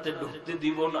জান্নাতে ঢুকতে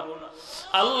দিব না।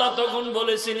 আল্লাহ তখন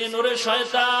বলেছিলেন, ওরে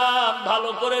শয়তান, ভালো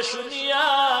করে শুনিয়া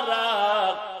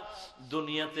রাখ,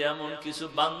 দুনিয়াতে এমন কিছু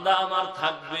বান্দা আমার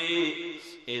থাকবে,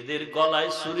 এদের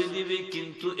গলায় ছুরি দিবি,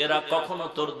 কিন্তু এরা কখনো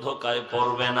তোর ধোকায়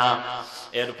পড়বে না।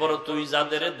 এরপর তুই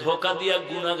যাদের ধোকা দিয়া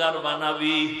গুনাহগার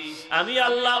বানাবি, আমি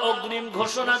আল্লাহ অগ্রিম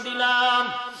ঘোষণা দিলাম,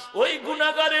 ওই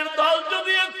গুনাহগারের দল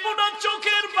যদি এক ফোঁটা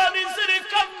চোখের পানি ছেড়ে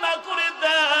কান্না করে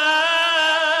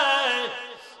দেয়,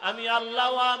 আমি আল্লাহ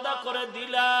ওয়াদা করে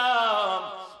দিলাম,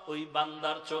 ওই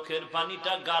বান্দার চোখের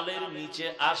পানিটা গালের নিচে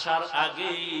আসার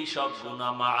আগেই সব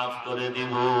গুনাহ মাফ করে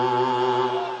দিব।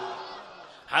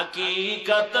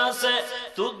 हकीकत से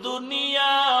तू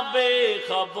दुनिया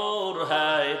बेखबर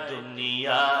है,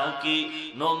 दुनिया की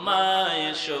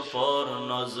नुमाइश पर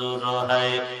नजर है।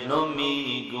 नमी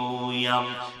गुयम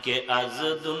के आज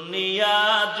दुनिया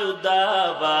जुदा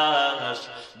बाश,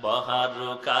 बहर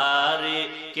कारी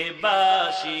के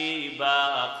बाशी बा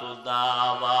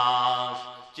खुदावाश।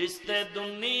 चिस्ते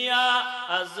दुनिया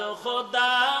आज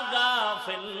खुदा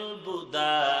गाफिल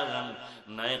बुदान,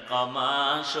 नए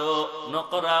कमाशो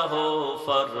नकरा हो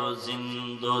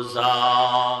फरजिंदोजान।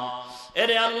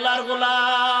 एरे अल्लाहर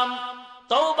गुलाम,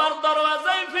 तौবার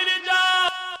দরওয়াজায় ফিরে যাও,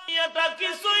 এটা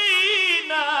কিছুই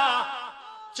না।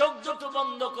 চোখ দুটো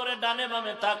বন্ধ করে ডানে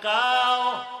বামে তাকাও,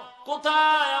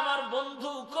 কোথায় আমার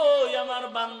বন্ধু, কই আমার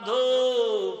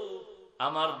বান্ধব,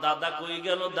 আমার দাদা কই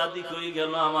গেল, দাদি কই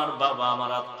গেল, আমার বাবা,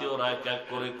 আমার আত্মীয়রা এক এক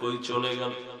করে কই চলে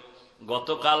গেল।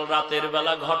 গতকাল রাতের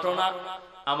বেলা ঘটনা,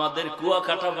 আমাদের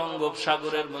কুয়াকাটা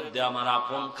বঙ্গোপসাগরের মধ্যে আমার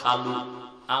আপন খালু,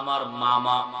 আমার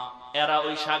মামা, এরা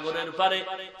ওই সাগরের পারে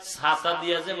ছাতা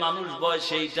দিয়ে যে মানুষ বয়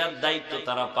সেইটার দায়িত্ব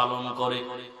তারা পালন করে।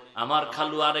 আমার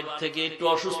খালু আরেক থেকে একটু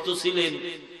অসুস্থ ছিলেন,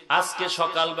 আজকে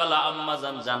সকালবেলা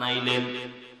আম্মাজান জানাইলেন,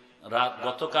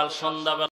 গতকাল সন্ধ্যাবেলা